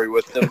laboratory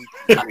with them.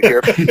 I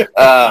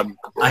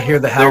hear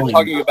the howling. They're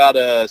talking about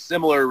a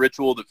similar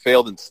ritual that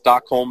failed in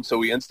Stockholm, so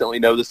we instantly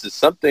know this is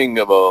something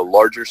of a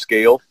larger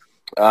scale.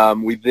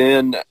 We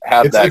then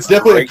have It's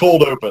definitely a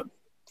cold open.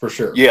 for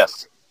sure.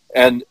 Yes.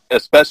 And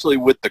especially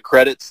with the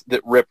credits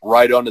that rip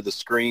right onto the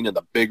screen in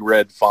the big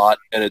red font,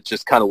 and it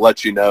just kind of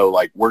lets you know,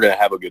 like, we're going to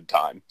have a good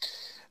time.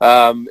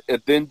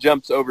 It then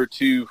jumps over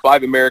to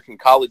 5 American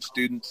college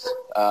students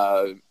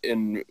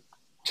in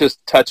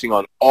just touching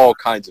on all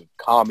kinds of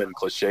common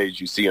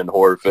cliches you see in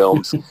horror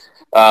films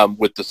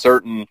with the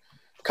certain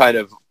kind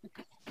of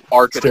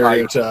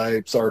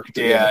stereotypes, archetypes.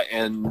 Yeah,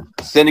 and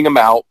sending them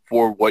out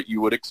for what you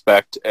would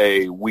expect,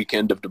 a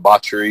weekend of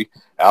debauchery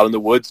out in the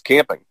woods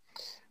camping.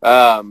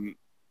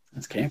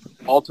 That's camping.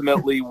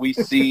 Ultimately, we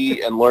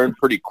see and learn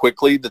pretty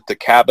quickly that the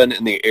cabin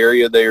in the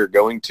area they are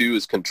going to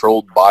is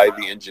controlled by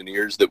the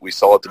engineers that we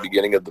saw at the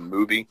beginning of the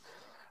movie.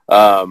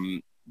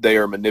 They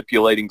are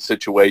manipulating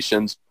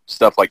situations,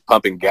 stuff like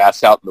pumping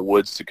gas out in the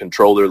woods to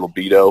control their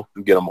libido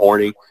and get them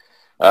horny.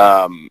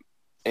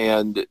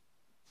 And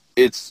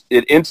it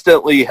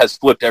instantly has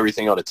flipped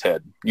everything on its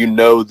head. You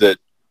know that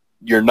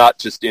you're not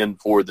just in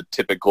for the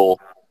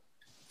typical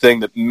thing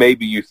that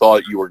maybe you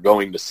thought you were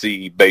going to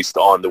see based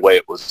on the way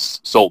it was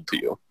sold to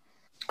you.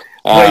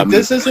 Wait,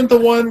 this isn't the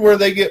one where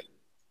they get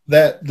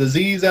that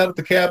disease out at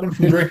the cabin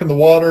from drinking the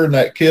water and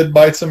that kid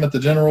bites them at the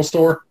general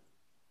store?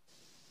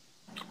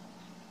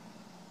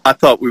 I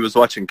thought we was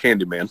watching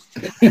Candyman.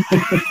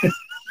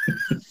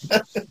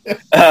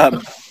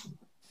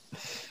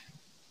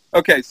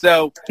 Okay,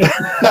 so...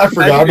 I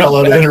forgot. I'm not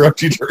allowed to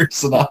interrupt you during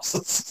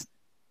synopsis.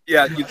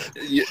 Yeah,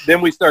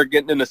 then we start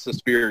getting into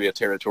Suspiria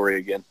territory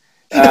again.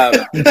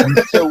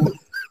 So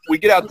we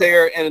get out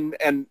there, and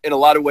in a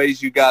lot of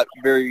ways, you got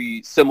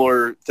very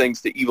similar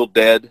things to Evil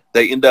Dead.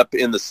 They end up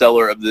in the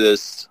cellar of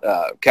this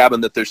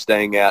cabin that they're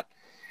staying at,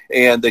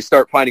 and they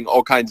start finding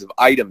all kinds of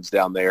items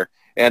down there.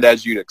 And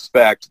as you'd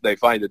expect, they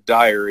find a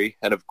diary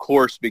and, of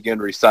course, begin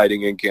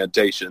reciting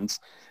incantations,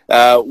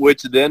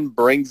 which then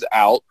brings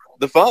out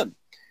the fun.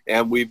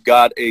 And we've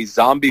got a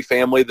zombie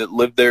family that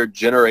lived there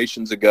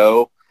generations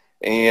ago,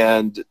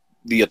 and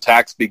the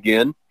attacks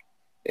begin.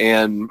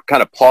 And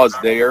kind of pause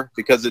there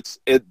because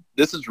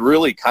this is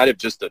really kind of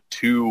just a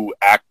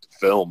 2-act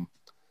film.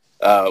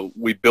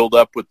 We build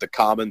up with the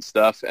common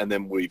stuff, and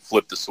then we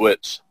flip the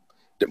switch.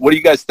 What do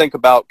you guys think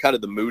about kind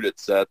of the mood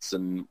it sets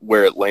and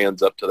where it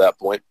lands up to that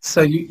point?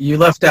 So you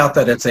left out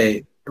that it's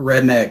a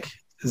redneck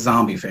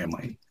zombie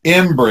family.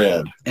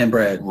 Inbred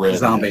redneck.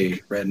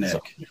 Zombie redneck.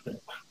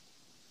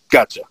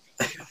 Gotcha.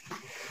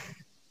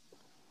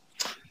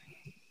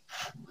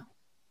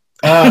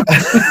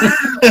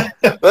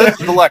 This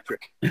is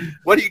electric.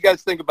 What do you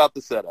guys think about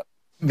the setup?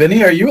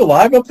 Vinny, are you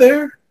alive up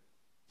there?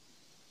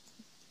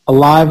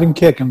 Alive and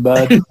kicking,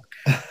 bud.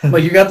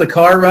 Like you got the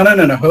car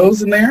running and a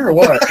hose in there, or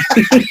what?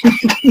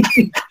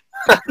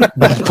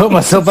 Put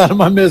myself out of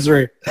my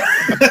misery.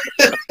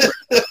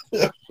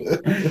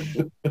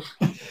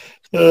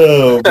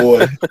 Oh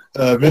boy,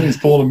 Vinny's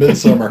pulling a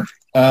midsummer.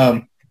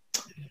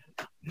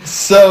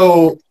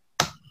 So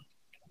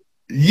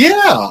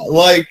yeah,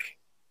 like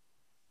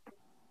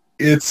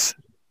it's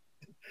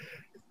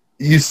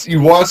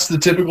you watch the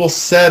typical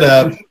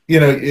setup. You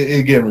know,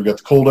 again, we got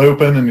the cold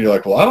open, and you're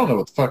like, well, I don't know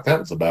what the fuck that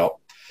was about.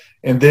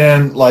 And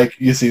then, like,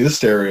 you see the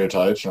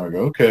stereotypes, and I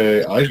go,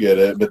 okay, I get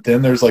it. But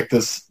then there's, like,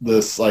 this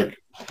like,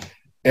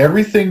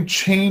 everything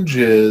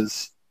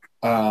changes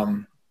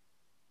when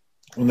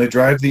they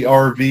drive the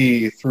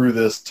RV through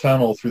this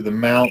tunnel, through the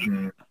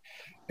mountain,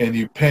 and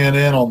you pan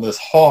in on this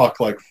hawk,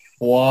 like,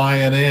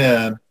 flying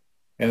in,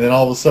 and then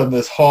all of a sudden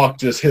this hawk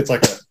just hits,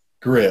 like, a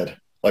grid,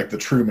 like the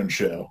Truman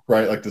Show,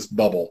 right? Like this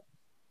bubble.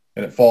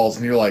 And it falls,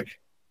 and you're like,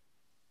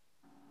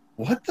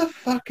 what the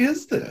fuck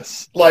is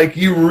this? Like,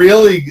 you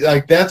really,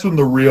 like, that's when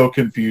the real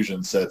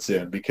confusion sets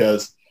in,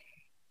 because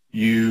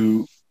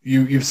you've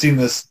seen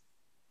this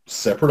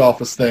separate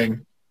office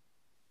thing,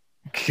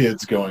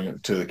 kids going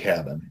to the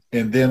cabin.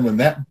 And then when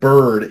that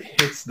bird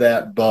hits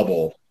that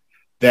bubble,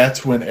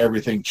 that's when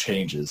everything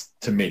changes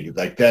to me.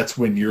 Like, that's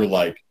when you're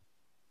like,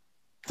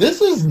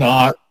 this is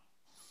not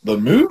the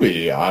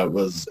movie I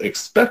was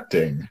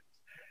expecting.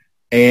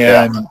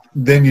 And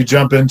then you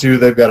jump into,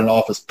 they've got an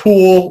office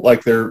pool,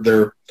 like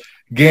they're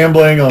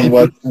gambling on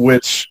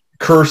which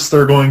curse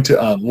they're going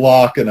to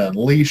unlock and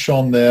unleash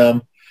on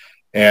them,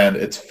 and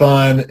it's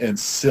fun and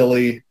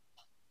silly.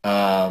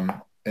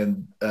 So the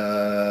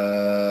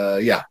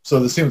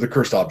scene with the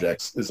cursed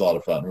objects is a lot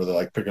of fun, where they're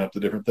like picking up the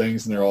different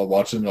things, and they're all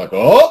watching, and they're like,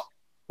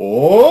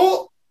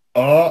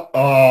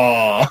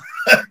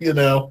 you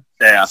know.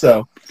 Yeah.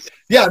 So,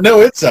 yeah,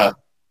 no, it's a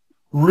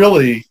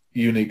really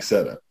unique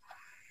setup.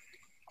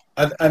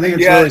 I think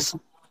it's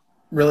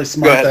really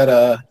smart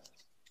that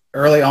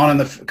early on in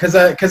the, because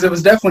it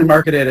was definitely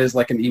marketed as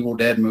like an Evil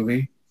Dead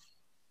movie,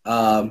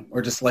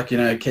 or just like, you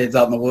know, kids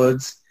out in the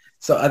woods.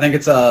 So I think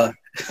it's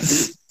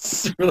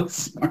it's really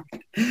smart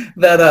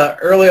that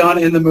early on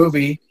in the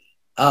movie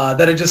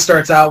that it just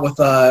starts out with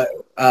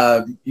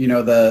you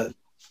know, the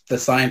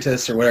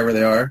scientists or whatever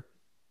they are,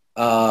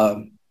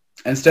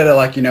 instead of,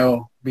 like, you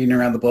know, beating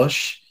around the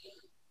bush.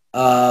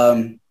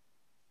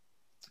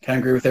 Kind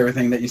of agree with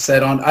everything that you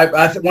said on.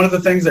 One of the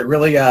things that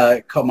really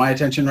caught my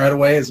attention right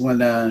away is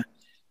when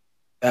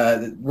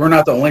we're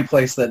not the only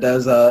place that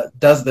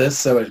does this.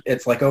 So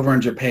it's like over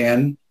in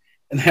Japan,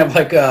 and they have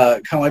like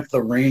kind of like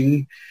the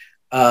Ring,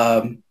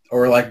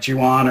 or like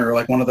Ju-on, or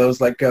like one of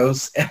those like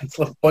ghosts, and it's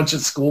a bunch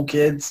of school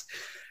kids.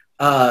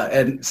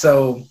 And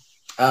so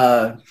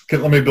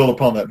Let me build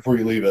upon that before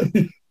you leave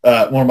it.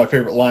 One of my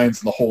favorite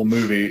lines in the whole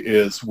movie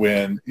is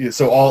when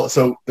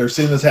so they're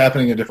seeing this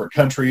happening in different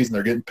countries, and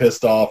they're getting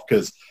pissed off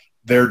because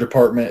their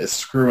department is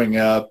screwing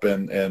up,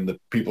 and the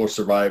people are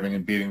surviving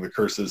and beating the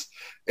curses,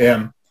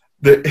 and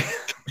the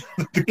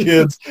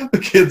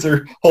kids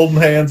are holding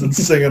hands and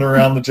singing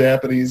around the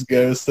Japanese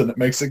ghost, and it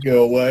makes it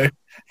go away.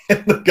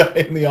 And the guy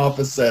in the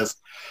office says,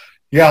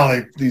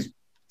 "Yeah, these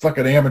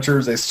fucking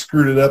amateurs, they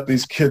screwed it up.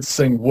 These kids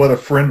sing 'What a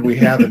Friend We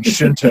Have in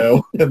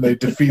Shinto,' and they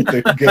defeat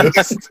the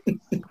ghost."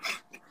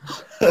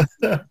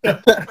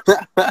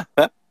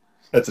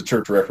 That's a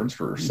church reference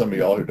for some of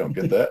y'all who don't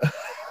get that.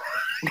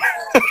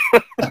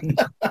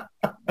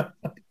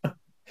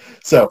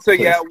 So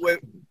yeah,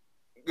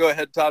 go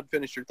ahead, Todd.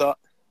 Finish your thought.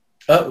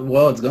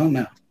 Well, it's gone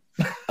now.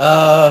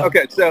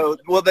 Okay, so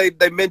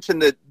they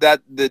mentioned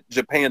that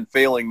Japan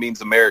failing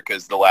means America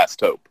is the last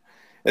hope,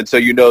 and so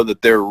you know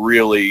that they're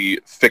really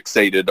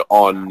fixated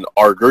on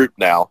our group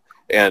now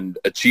and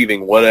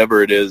achieving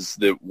whatever it is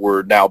that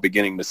we're now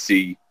beginning to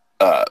see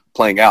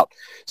playing out.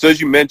 So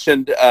as you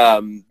mentioned,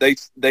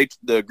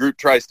 the group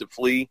tries to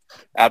flee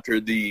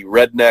after the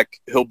redneck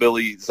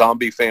hillbilly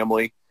zombie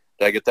family.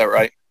 Did I get that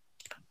right?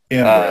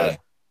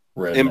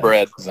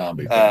 Inbred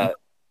zombie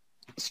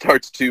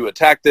starts to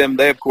attack them.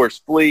 They of course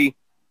flee.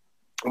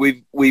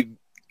 We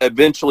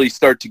eventually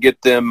start to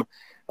get them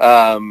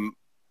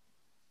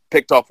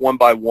picked off one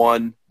by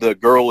one. The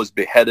girl is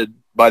beheaded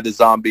by the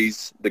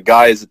zombies. The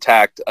guy is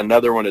attacked.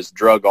 Another one is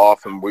drug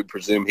off, and we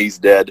presume he's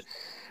dead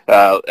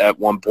at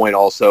one point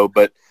also.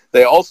 But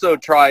they also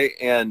try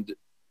and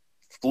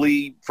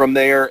flee from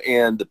there,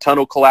 and the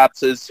tunnel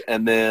collapses,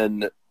 and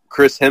then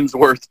Chris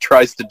Hemsworth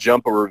tries to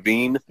jump a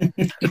ravine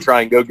to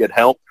try and go get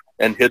help,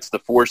 and hits the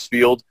force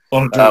field,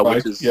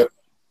 which is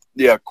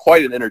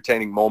quite an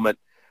entertaining moment.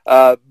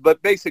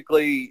 But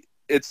basically,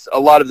 it's a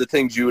lot of the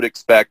things you would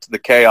expect. The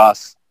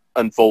chaos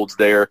unfolds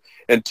there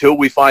until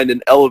we find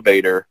an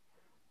elevator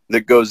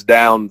that goes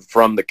down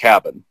from the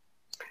cabin.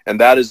 And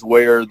that is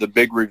where the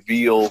big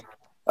reveal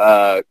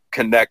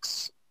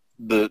connects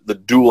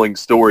the dueling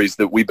stories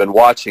that we've been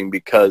watching,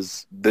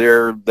 because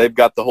they've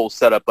got the whole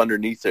setup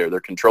underneath there. They're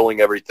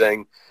controlling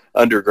everything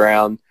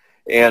underground.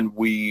 And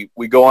we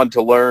go on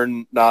to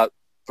learn, not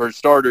for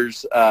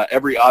starters,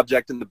 every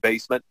object in the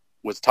basement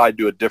was tied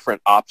to a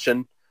different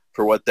option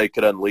for what they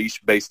could unleash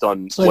based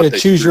on what they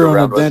choose your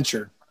own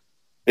adventure.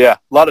 Yeah,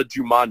 a lot of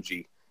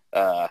Jumanji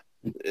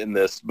in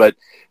this. But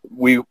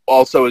we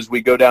also, as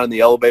we go down in the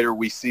elevator,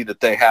 we see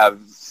that they have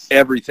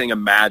everything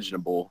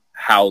imaginable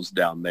housed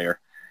down there.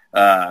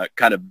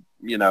 Kind of,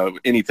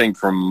 anything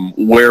from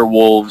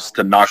werewolves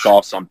to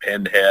knockoffs on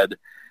Pinhead.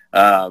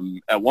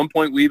 At one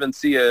point, we even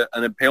see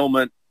an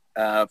impalement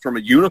from a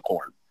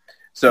unicorn.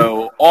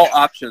 So all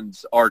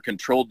options are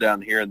controlled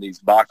down here in these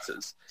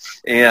boxes.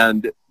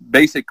 And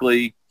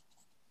basically,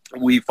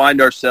 we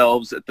find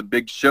ourselves at the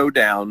big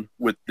showdown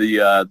with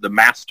the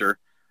master.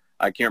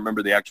 I can't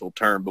remember the actual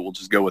term, but we'll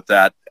just go with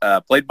that.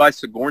 Played by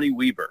Sigourney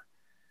Weaver,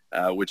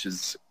 which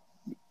is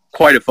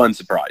quite a fun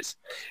surprise.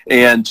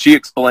 And she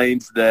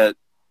explains that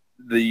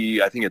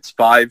I think it's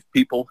 5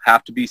 people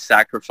have to be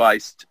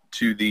sacrificed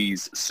to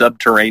these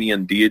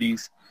subterranean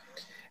deities.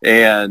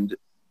 And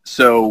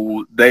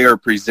so they are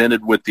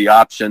presented with the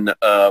option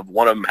of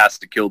one of them has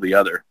to kill the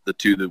other, the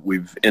 2 that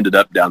we've ended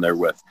up down there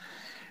with.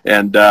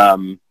 And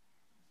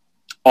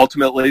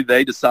ultimately,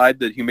 they decide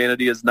that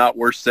humanity is not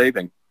worth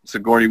saving.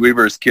 Sigourney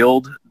Weaver is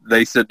killed.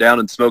 They sit down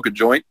and smoke a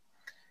joint,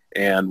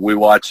 and we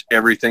watch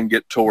everything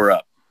get tore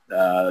up.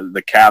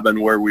 The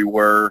cabin where we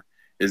were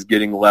is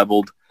getting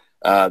leveled.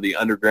 The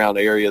underground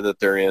area that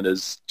they're in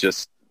is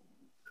just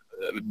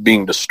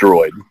being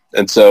destroyed.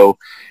 And so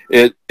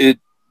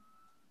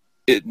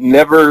it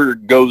never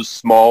goes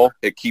small.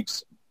 It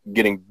keeps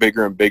getting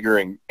bigger and bigger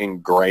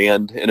and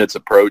grand in its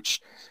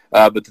approach.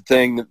 But the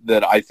thing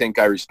that I think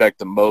I respect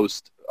the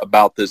most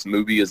about this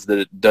movie is that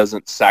it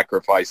doesn't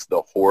sacrifice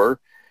the horror.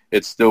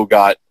 It's still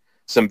got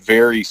some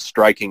very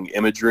striking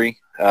imagery.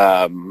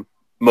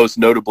 Most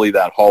notably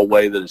that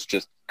hallway that is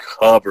just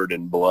covered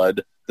in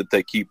blood that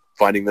they keep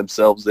finding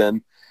themselves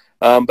in.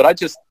 But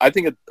I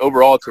think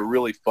overall it's a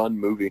really fun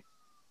movie.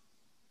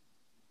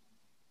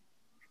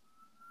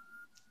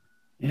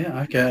 Yeah,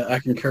 I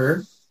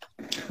concur.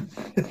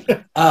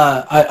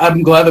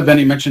 I'm glad that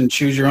Benny mentioned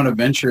choose your own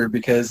adventure,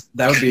 because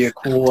that would be a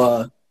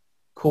cool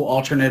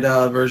alternate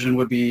version.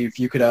 Would be if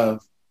you could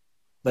have,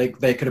 like,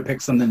 they could have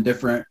picked something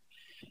different.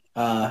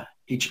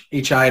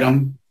 Each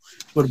item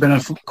would have been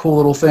a cool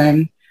little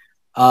thing.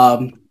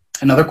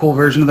 Another cool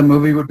version of the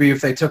movie would be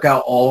if they took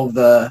out all of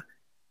the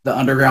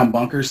underground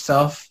bunker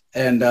stuff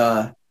and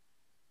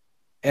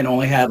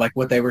only had like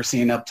what they were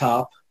seeing up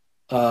top.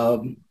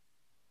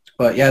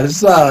 But yeah, this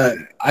is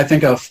I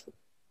think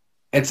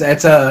it's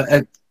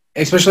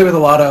especially with a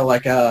lot of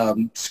like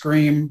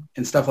Scream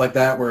and stuff like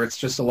that, where it's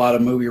just a lot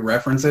of movie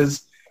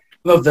references.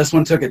 I love this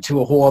one took it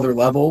to a whole other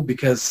level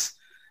because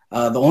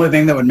the only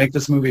thing that would make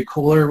this movie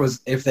cooler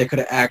was if they could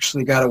have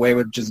actually got away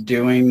with just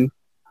doing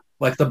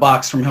like the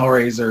box from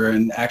Hellraiser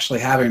and actually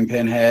having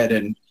Pinhead.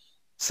 And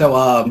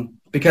so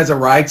because of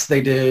rights,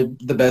 they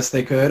did the best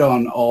they could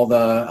on all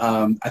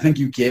the, I think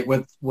you get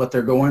with what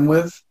they're going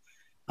with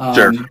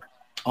Sure.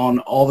 on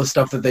all the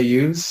stuff that they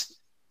use.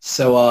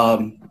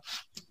 So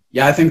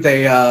yeah, I think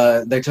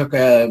they took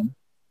the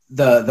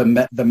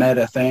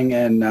meta thing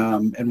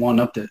and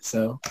one-upped it.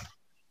 So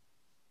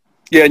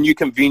Yeah, and you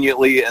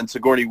conveniently, and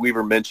Sigourney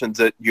Weaver mentions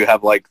it, you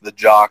have like the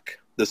jock,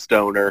 the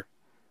stoner,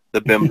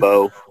 the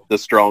bimbo, the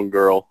strong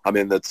girl. I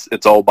mean,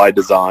 it's all by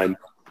design.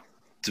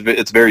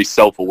 It's very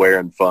self-aware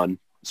and fun,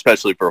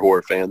 especially for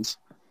horror fans.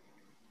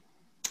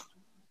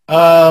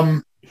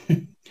 I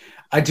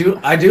do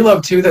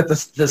love too that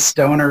the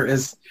stoner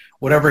is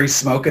whatever he's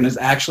smoking is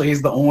actually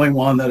he's the only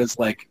one that is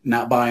like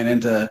not buying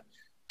into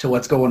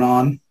what's going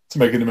on. It's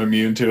making him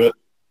immune to it.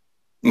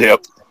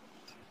 Yep.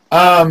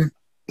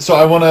 So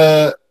I want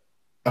to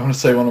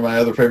say one of my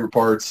other favorite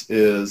parts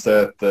is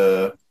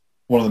that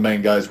one of the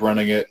main guys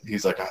running it,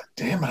 he's like, oh,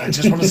 damn it, I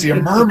just want to see a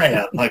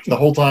merman. Like the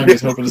whole time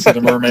he's hoping to see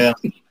the merman,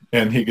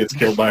 and he gets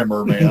killed by a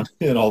merman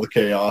in all the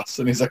chaos.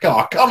 And he's like,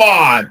 oh, come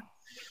on.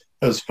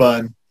 That was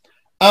fun.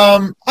 I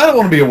don't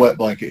want to be a wet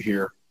blanket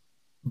here,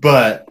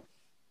 but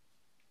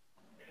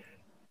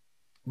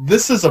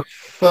this is a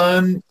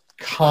fun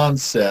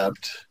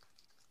concept,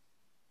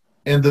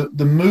 and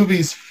the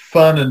movie's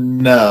fun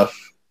enough,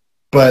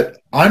 but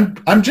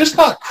I'm just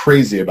not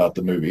crazy about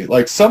the movie.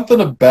 Like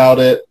something about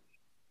it,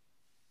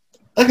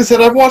 like I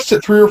said, I've watched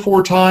it 3 or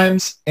 4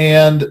 times,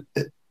 and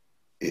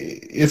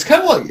it's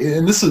kind of like,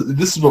 and this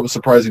is what was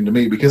surprising to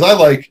me because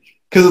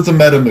because it's a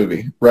meta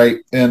movie, right?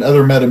 And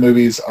other meta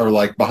movies are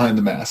like Behind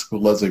the Mask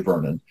with Leslie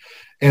Vernon.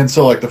 And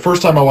so like the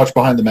first time I watched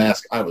Behind the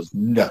Mask, I was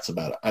nuts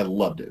about it. I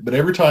loved it. But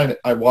every time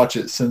I watch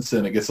it since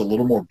then, it gets a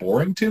little more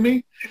boring to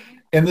me.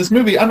 And this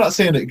movie, I'm not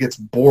saying it gets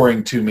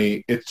boring to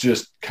me. It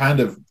just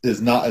kind of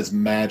is not as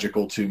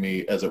magical to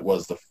me as it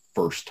was the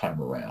first time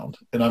around.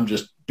 And I'm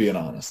just being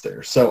honest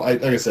there. So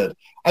like I said,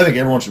 I think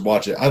everyone should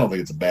watch it. I don't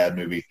think it's a bad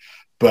movie,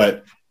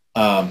 but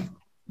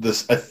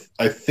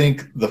I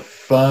think the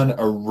fun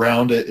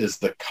around it is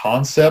the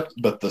concept,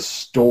 but the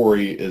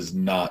story is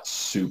not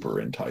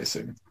super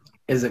enticing.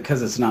 Is it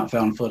because it's not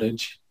found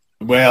footage?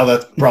 Well,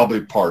 that's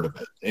probably part of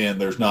it. And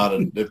there's not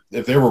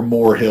if there were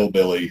more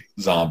hillbilly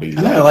zombies,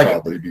 I know, I'd like,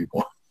 probably be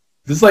more.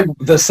 This is like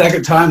the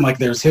second time like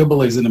there's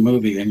hillbillies in a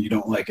movie and you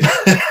don't like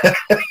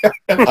it.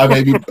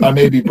 I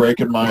may be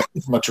breaking my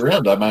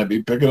trend. I might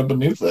be picking up a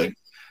new thing.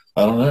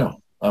 I don't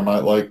know. I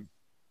might like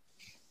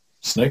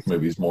snake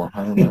movies more.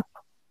 I don't know.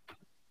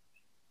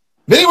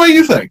 Anyway,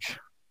 you think?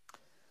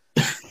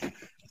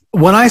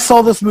 When I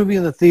saw this movie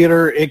in the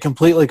theater, it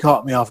completely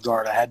caught me off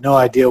guard. I had no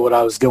idea what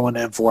I was going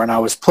in for, and I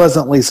was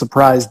pleasantly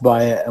surprised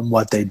by it and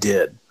what they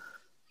did.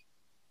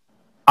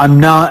 I'm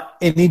not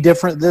any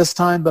different this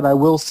time, but I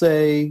will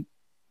say,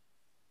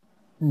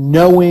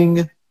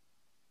 knowing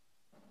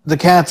the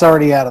cat's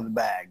already out of the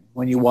bag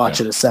when you watch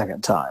it a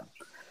second time.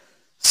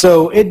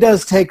 So it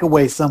does take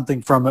away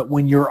something from it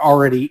when you're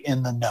already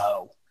in the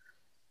know.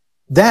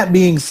 That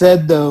being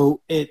said,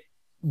 though,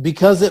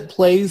 because it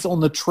plays on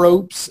the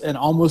tropes and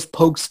almost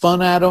pokes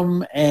fun at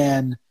them,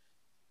 and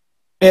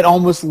it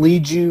almost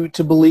leads you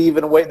to believe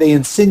in a way. They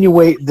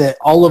insinuate that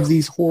all of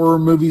these horror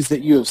movies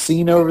that you have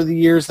seen over the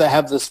years that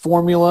have this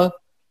formula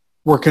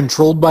were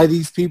controlled by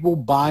these people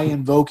by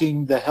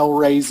invoking the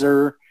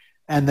Hellraiser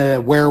and the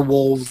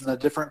werewolves and the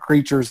different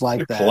creatures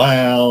like that. The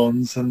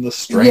clowns and the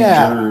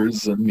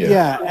strangers and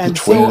and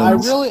so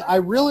I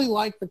really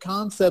like the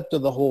concept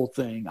of the whole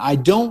thing. I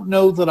don't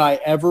know that I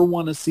ever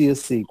want to see a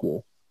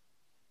sequel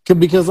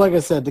because, like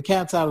I said, the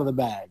cat's out of the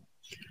bag.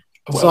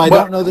 So I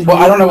don't know that. Well,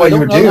 I don't know what you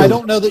would do. I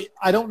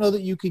don't know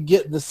that you could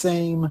get the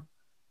same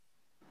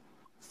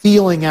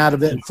feeling out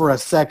of it for a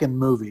second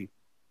movie.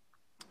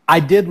 I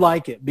did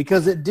like it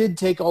because it did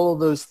take all of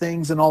those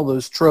things and all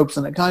those tropes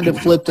and it kind of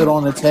flipped it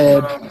on its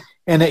head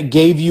and it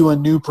gave you a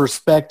new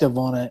perspective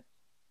on it.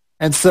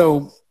 And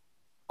so,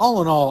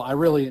 all in all, I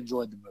really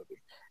enjoyed the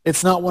movie.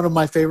 It's not one of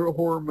my favorite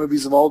horror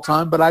movies of all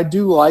time, but I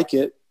do like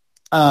it.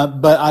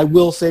 But I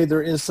will say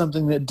there is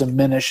something that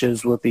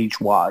diminishes with each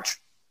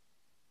watch.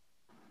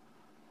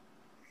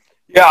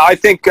 Yeah, I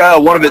think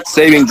one of its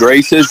saving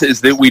graces is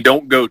that we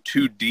don't go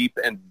too deep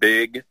and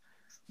big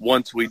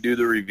once we do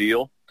the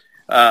reveal,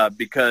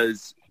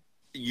 because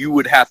you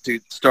would have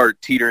to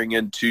start teetering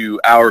into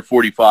hour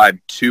 45,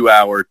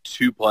 2-hour,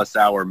 2+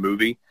 hour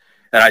movie.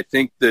 And I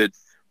think that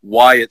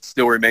why it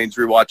still remains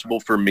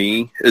rewatchable for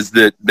me is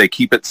that they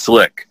keep it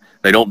slick.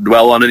 They don't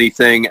dwell on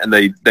anything, and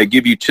they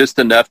give you just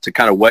enough to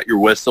kind of wet your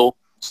whistle,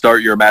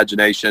 start your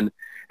imagination,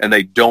 and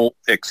they don't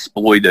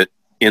exploit it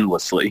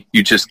endlessly.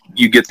 You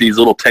get these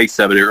little tastes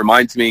of it. It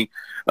reminds me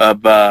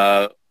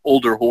of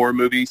older horror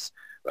movies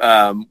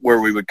where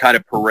we would kind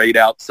of parade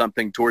out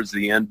something towards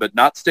the end, but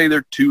not stay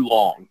there too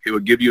long. It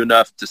would give you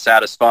enough to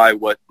satisfy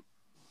what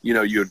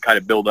you would kind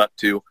of build up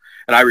to.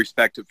 And I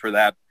respect it for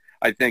that.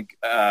 I think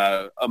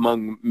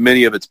among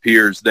many of its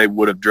peers, they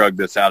would have drugged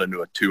this out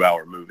into a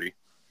 2-hour movie.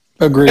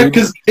 Agreed.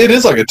 Because it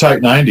is like a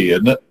tight 90,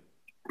 isn't it?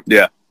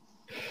 Yeah.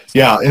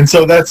 Yeah, and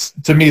so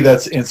to me,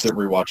 that's instant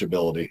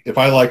rewatchability. If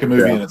I like a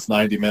movie and it's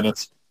 90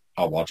 minutes,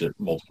 I'll watch it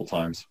multiple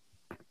times.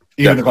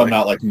 Even if I'm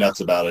not like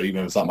nuts about it,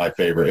 even if it's not my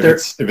favorite.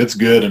 If it's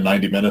good in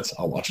 90 minutes,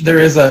 I'll watch it. There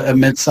is a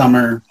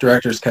Midsummer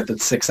director's cut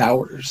that's 6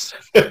 hours.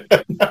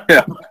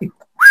 Yeah.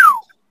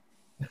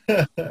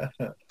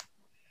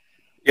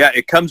 Yeah,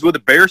 it comes with a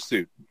bear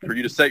suit for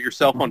you to set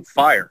yourself on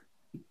fire.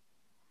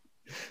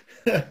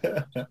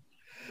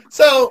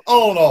 So,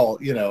 all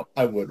in all,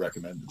 I would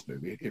recommend this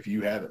movie. If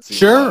you haven't seen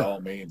it, by all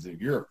means, if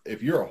you're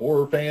a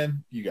horror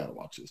fan, you got to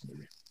watch this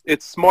movie.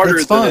 It's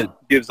smarter than it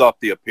gives off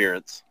the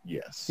appearance.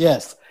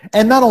 Yes.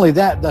 And not only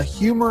that, the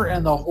humor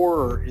and the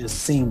horror is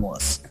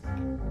seamless.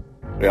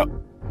 Yeah.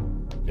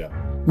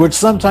 Which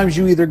sometimes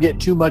you either get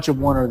too much of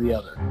one or the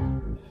other.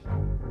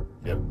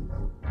 Yep.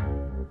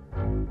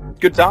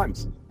 Good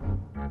times.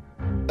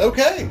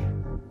 Okay.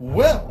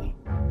 Well,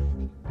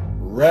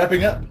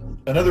 wrapping up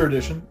another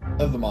edition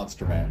of the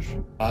Monster Mash.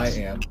 I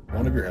am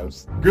one of your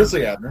hosts,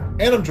 Grizzly Abner,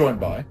 and I'm joined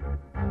by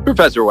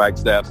Professor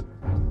Wagstaff.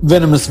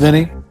 Venomous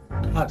Vinny.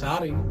 Hot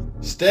toddy.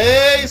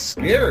 Stay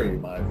scary,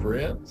 my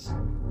friends.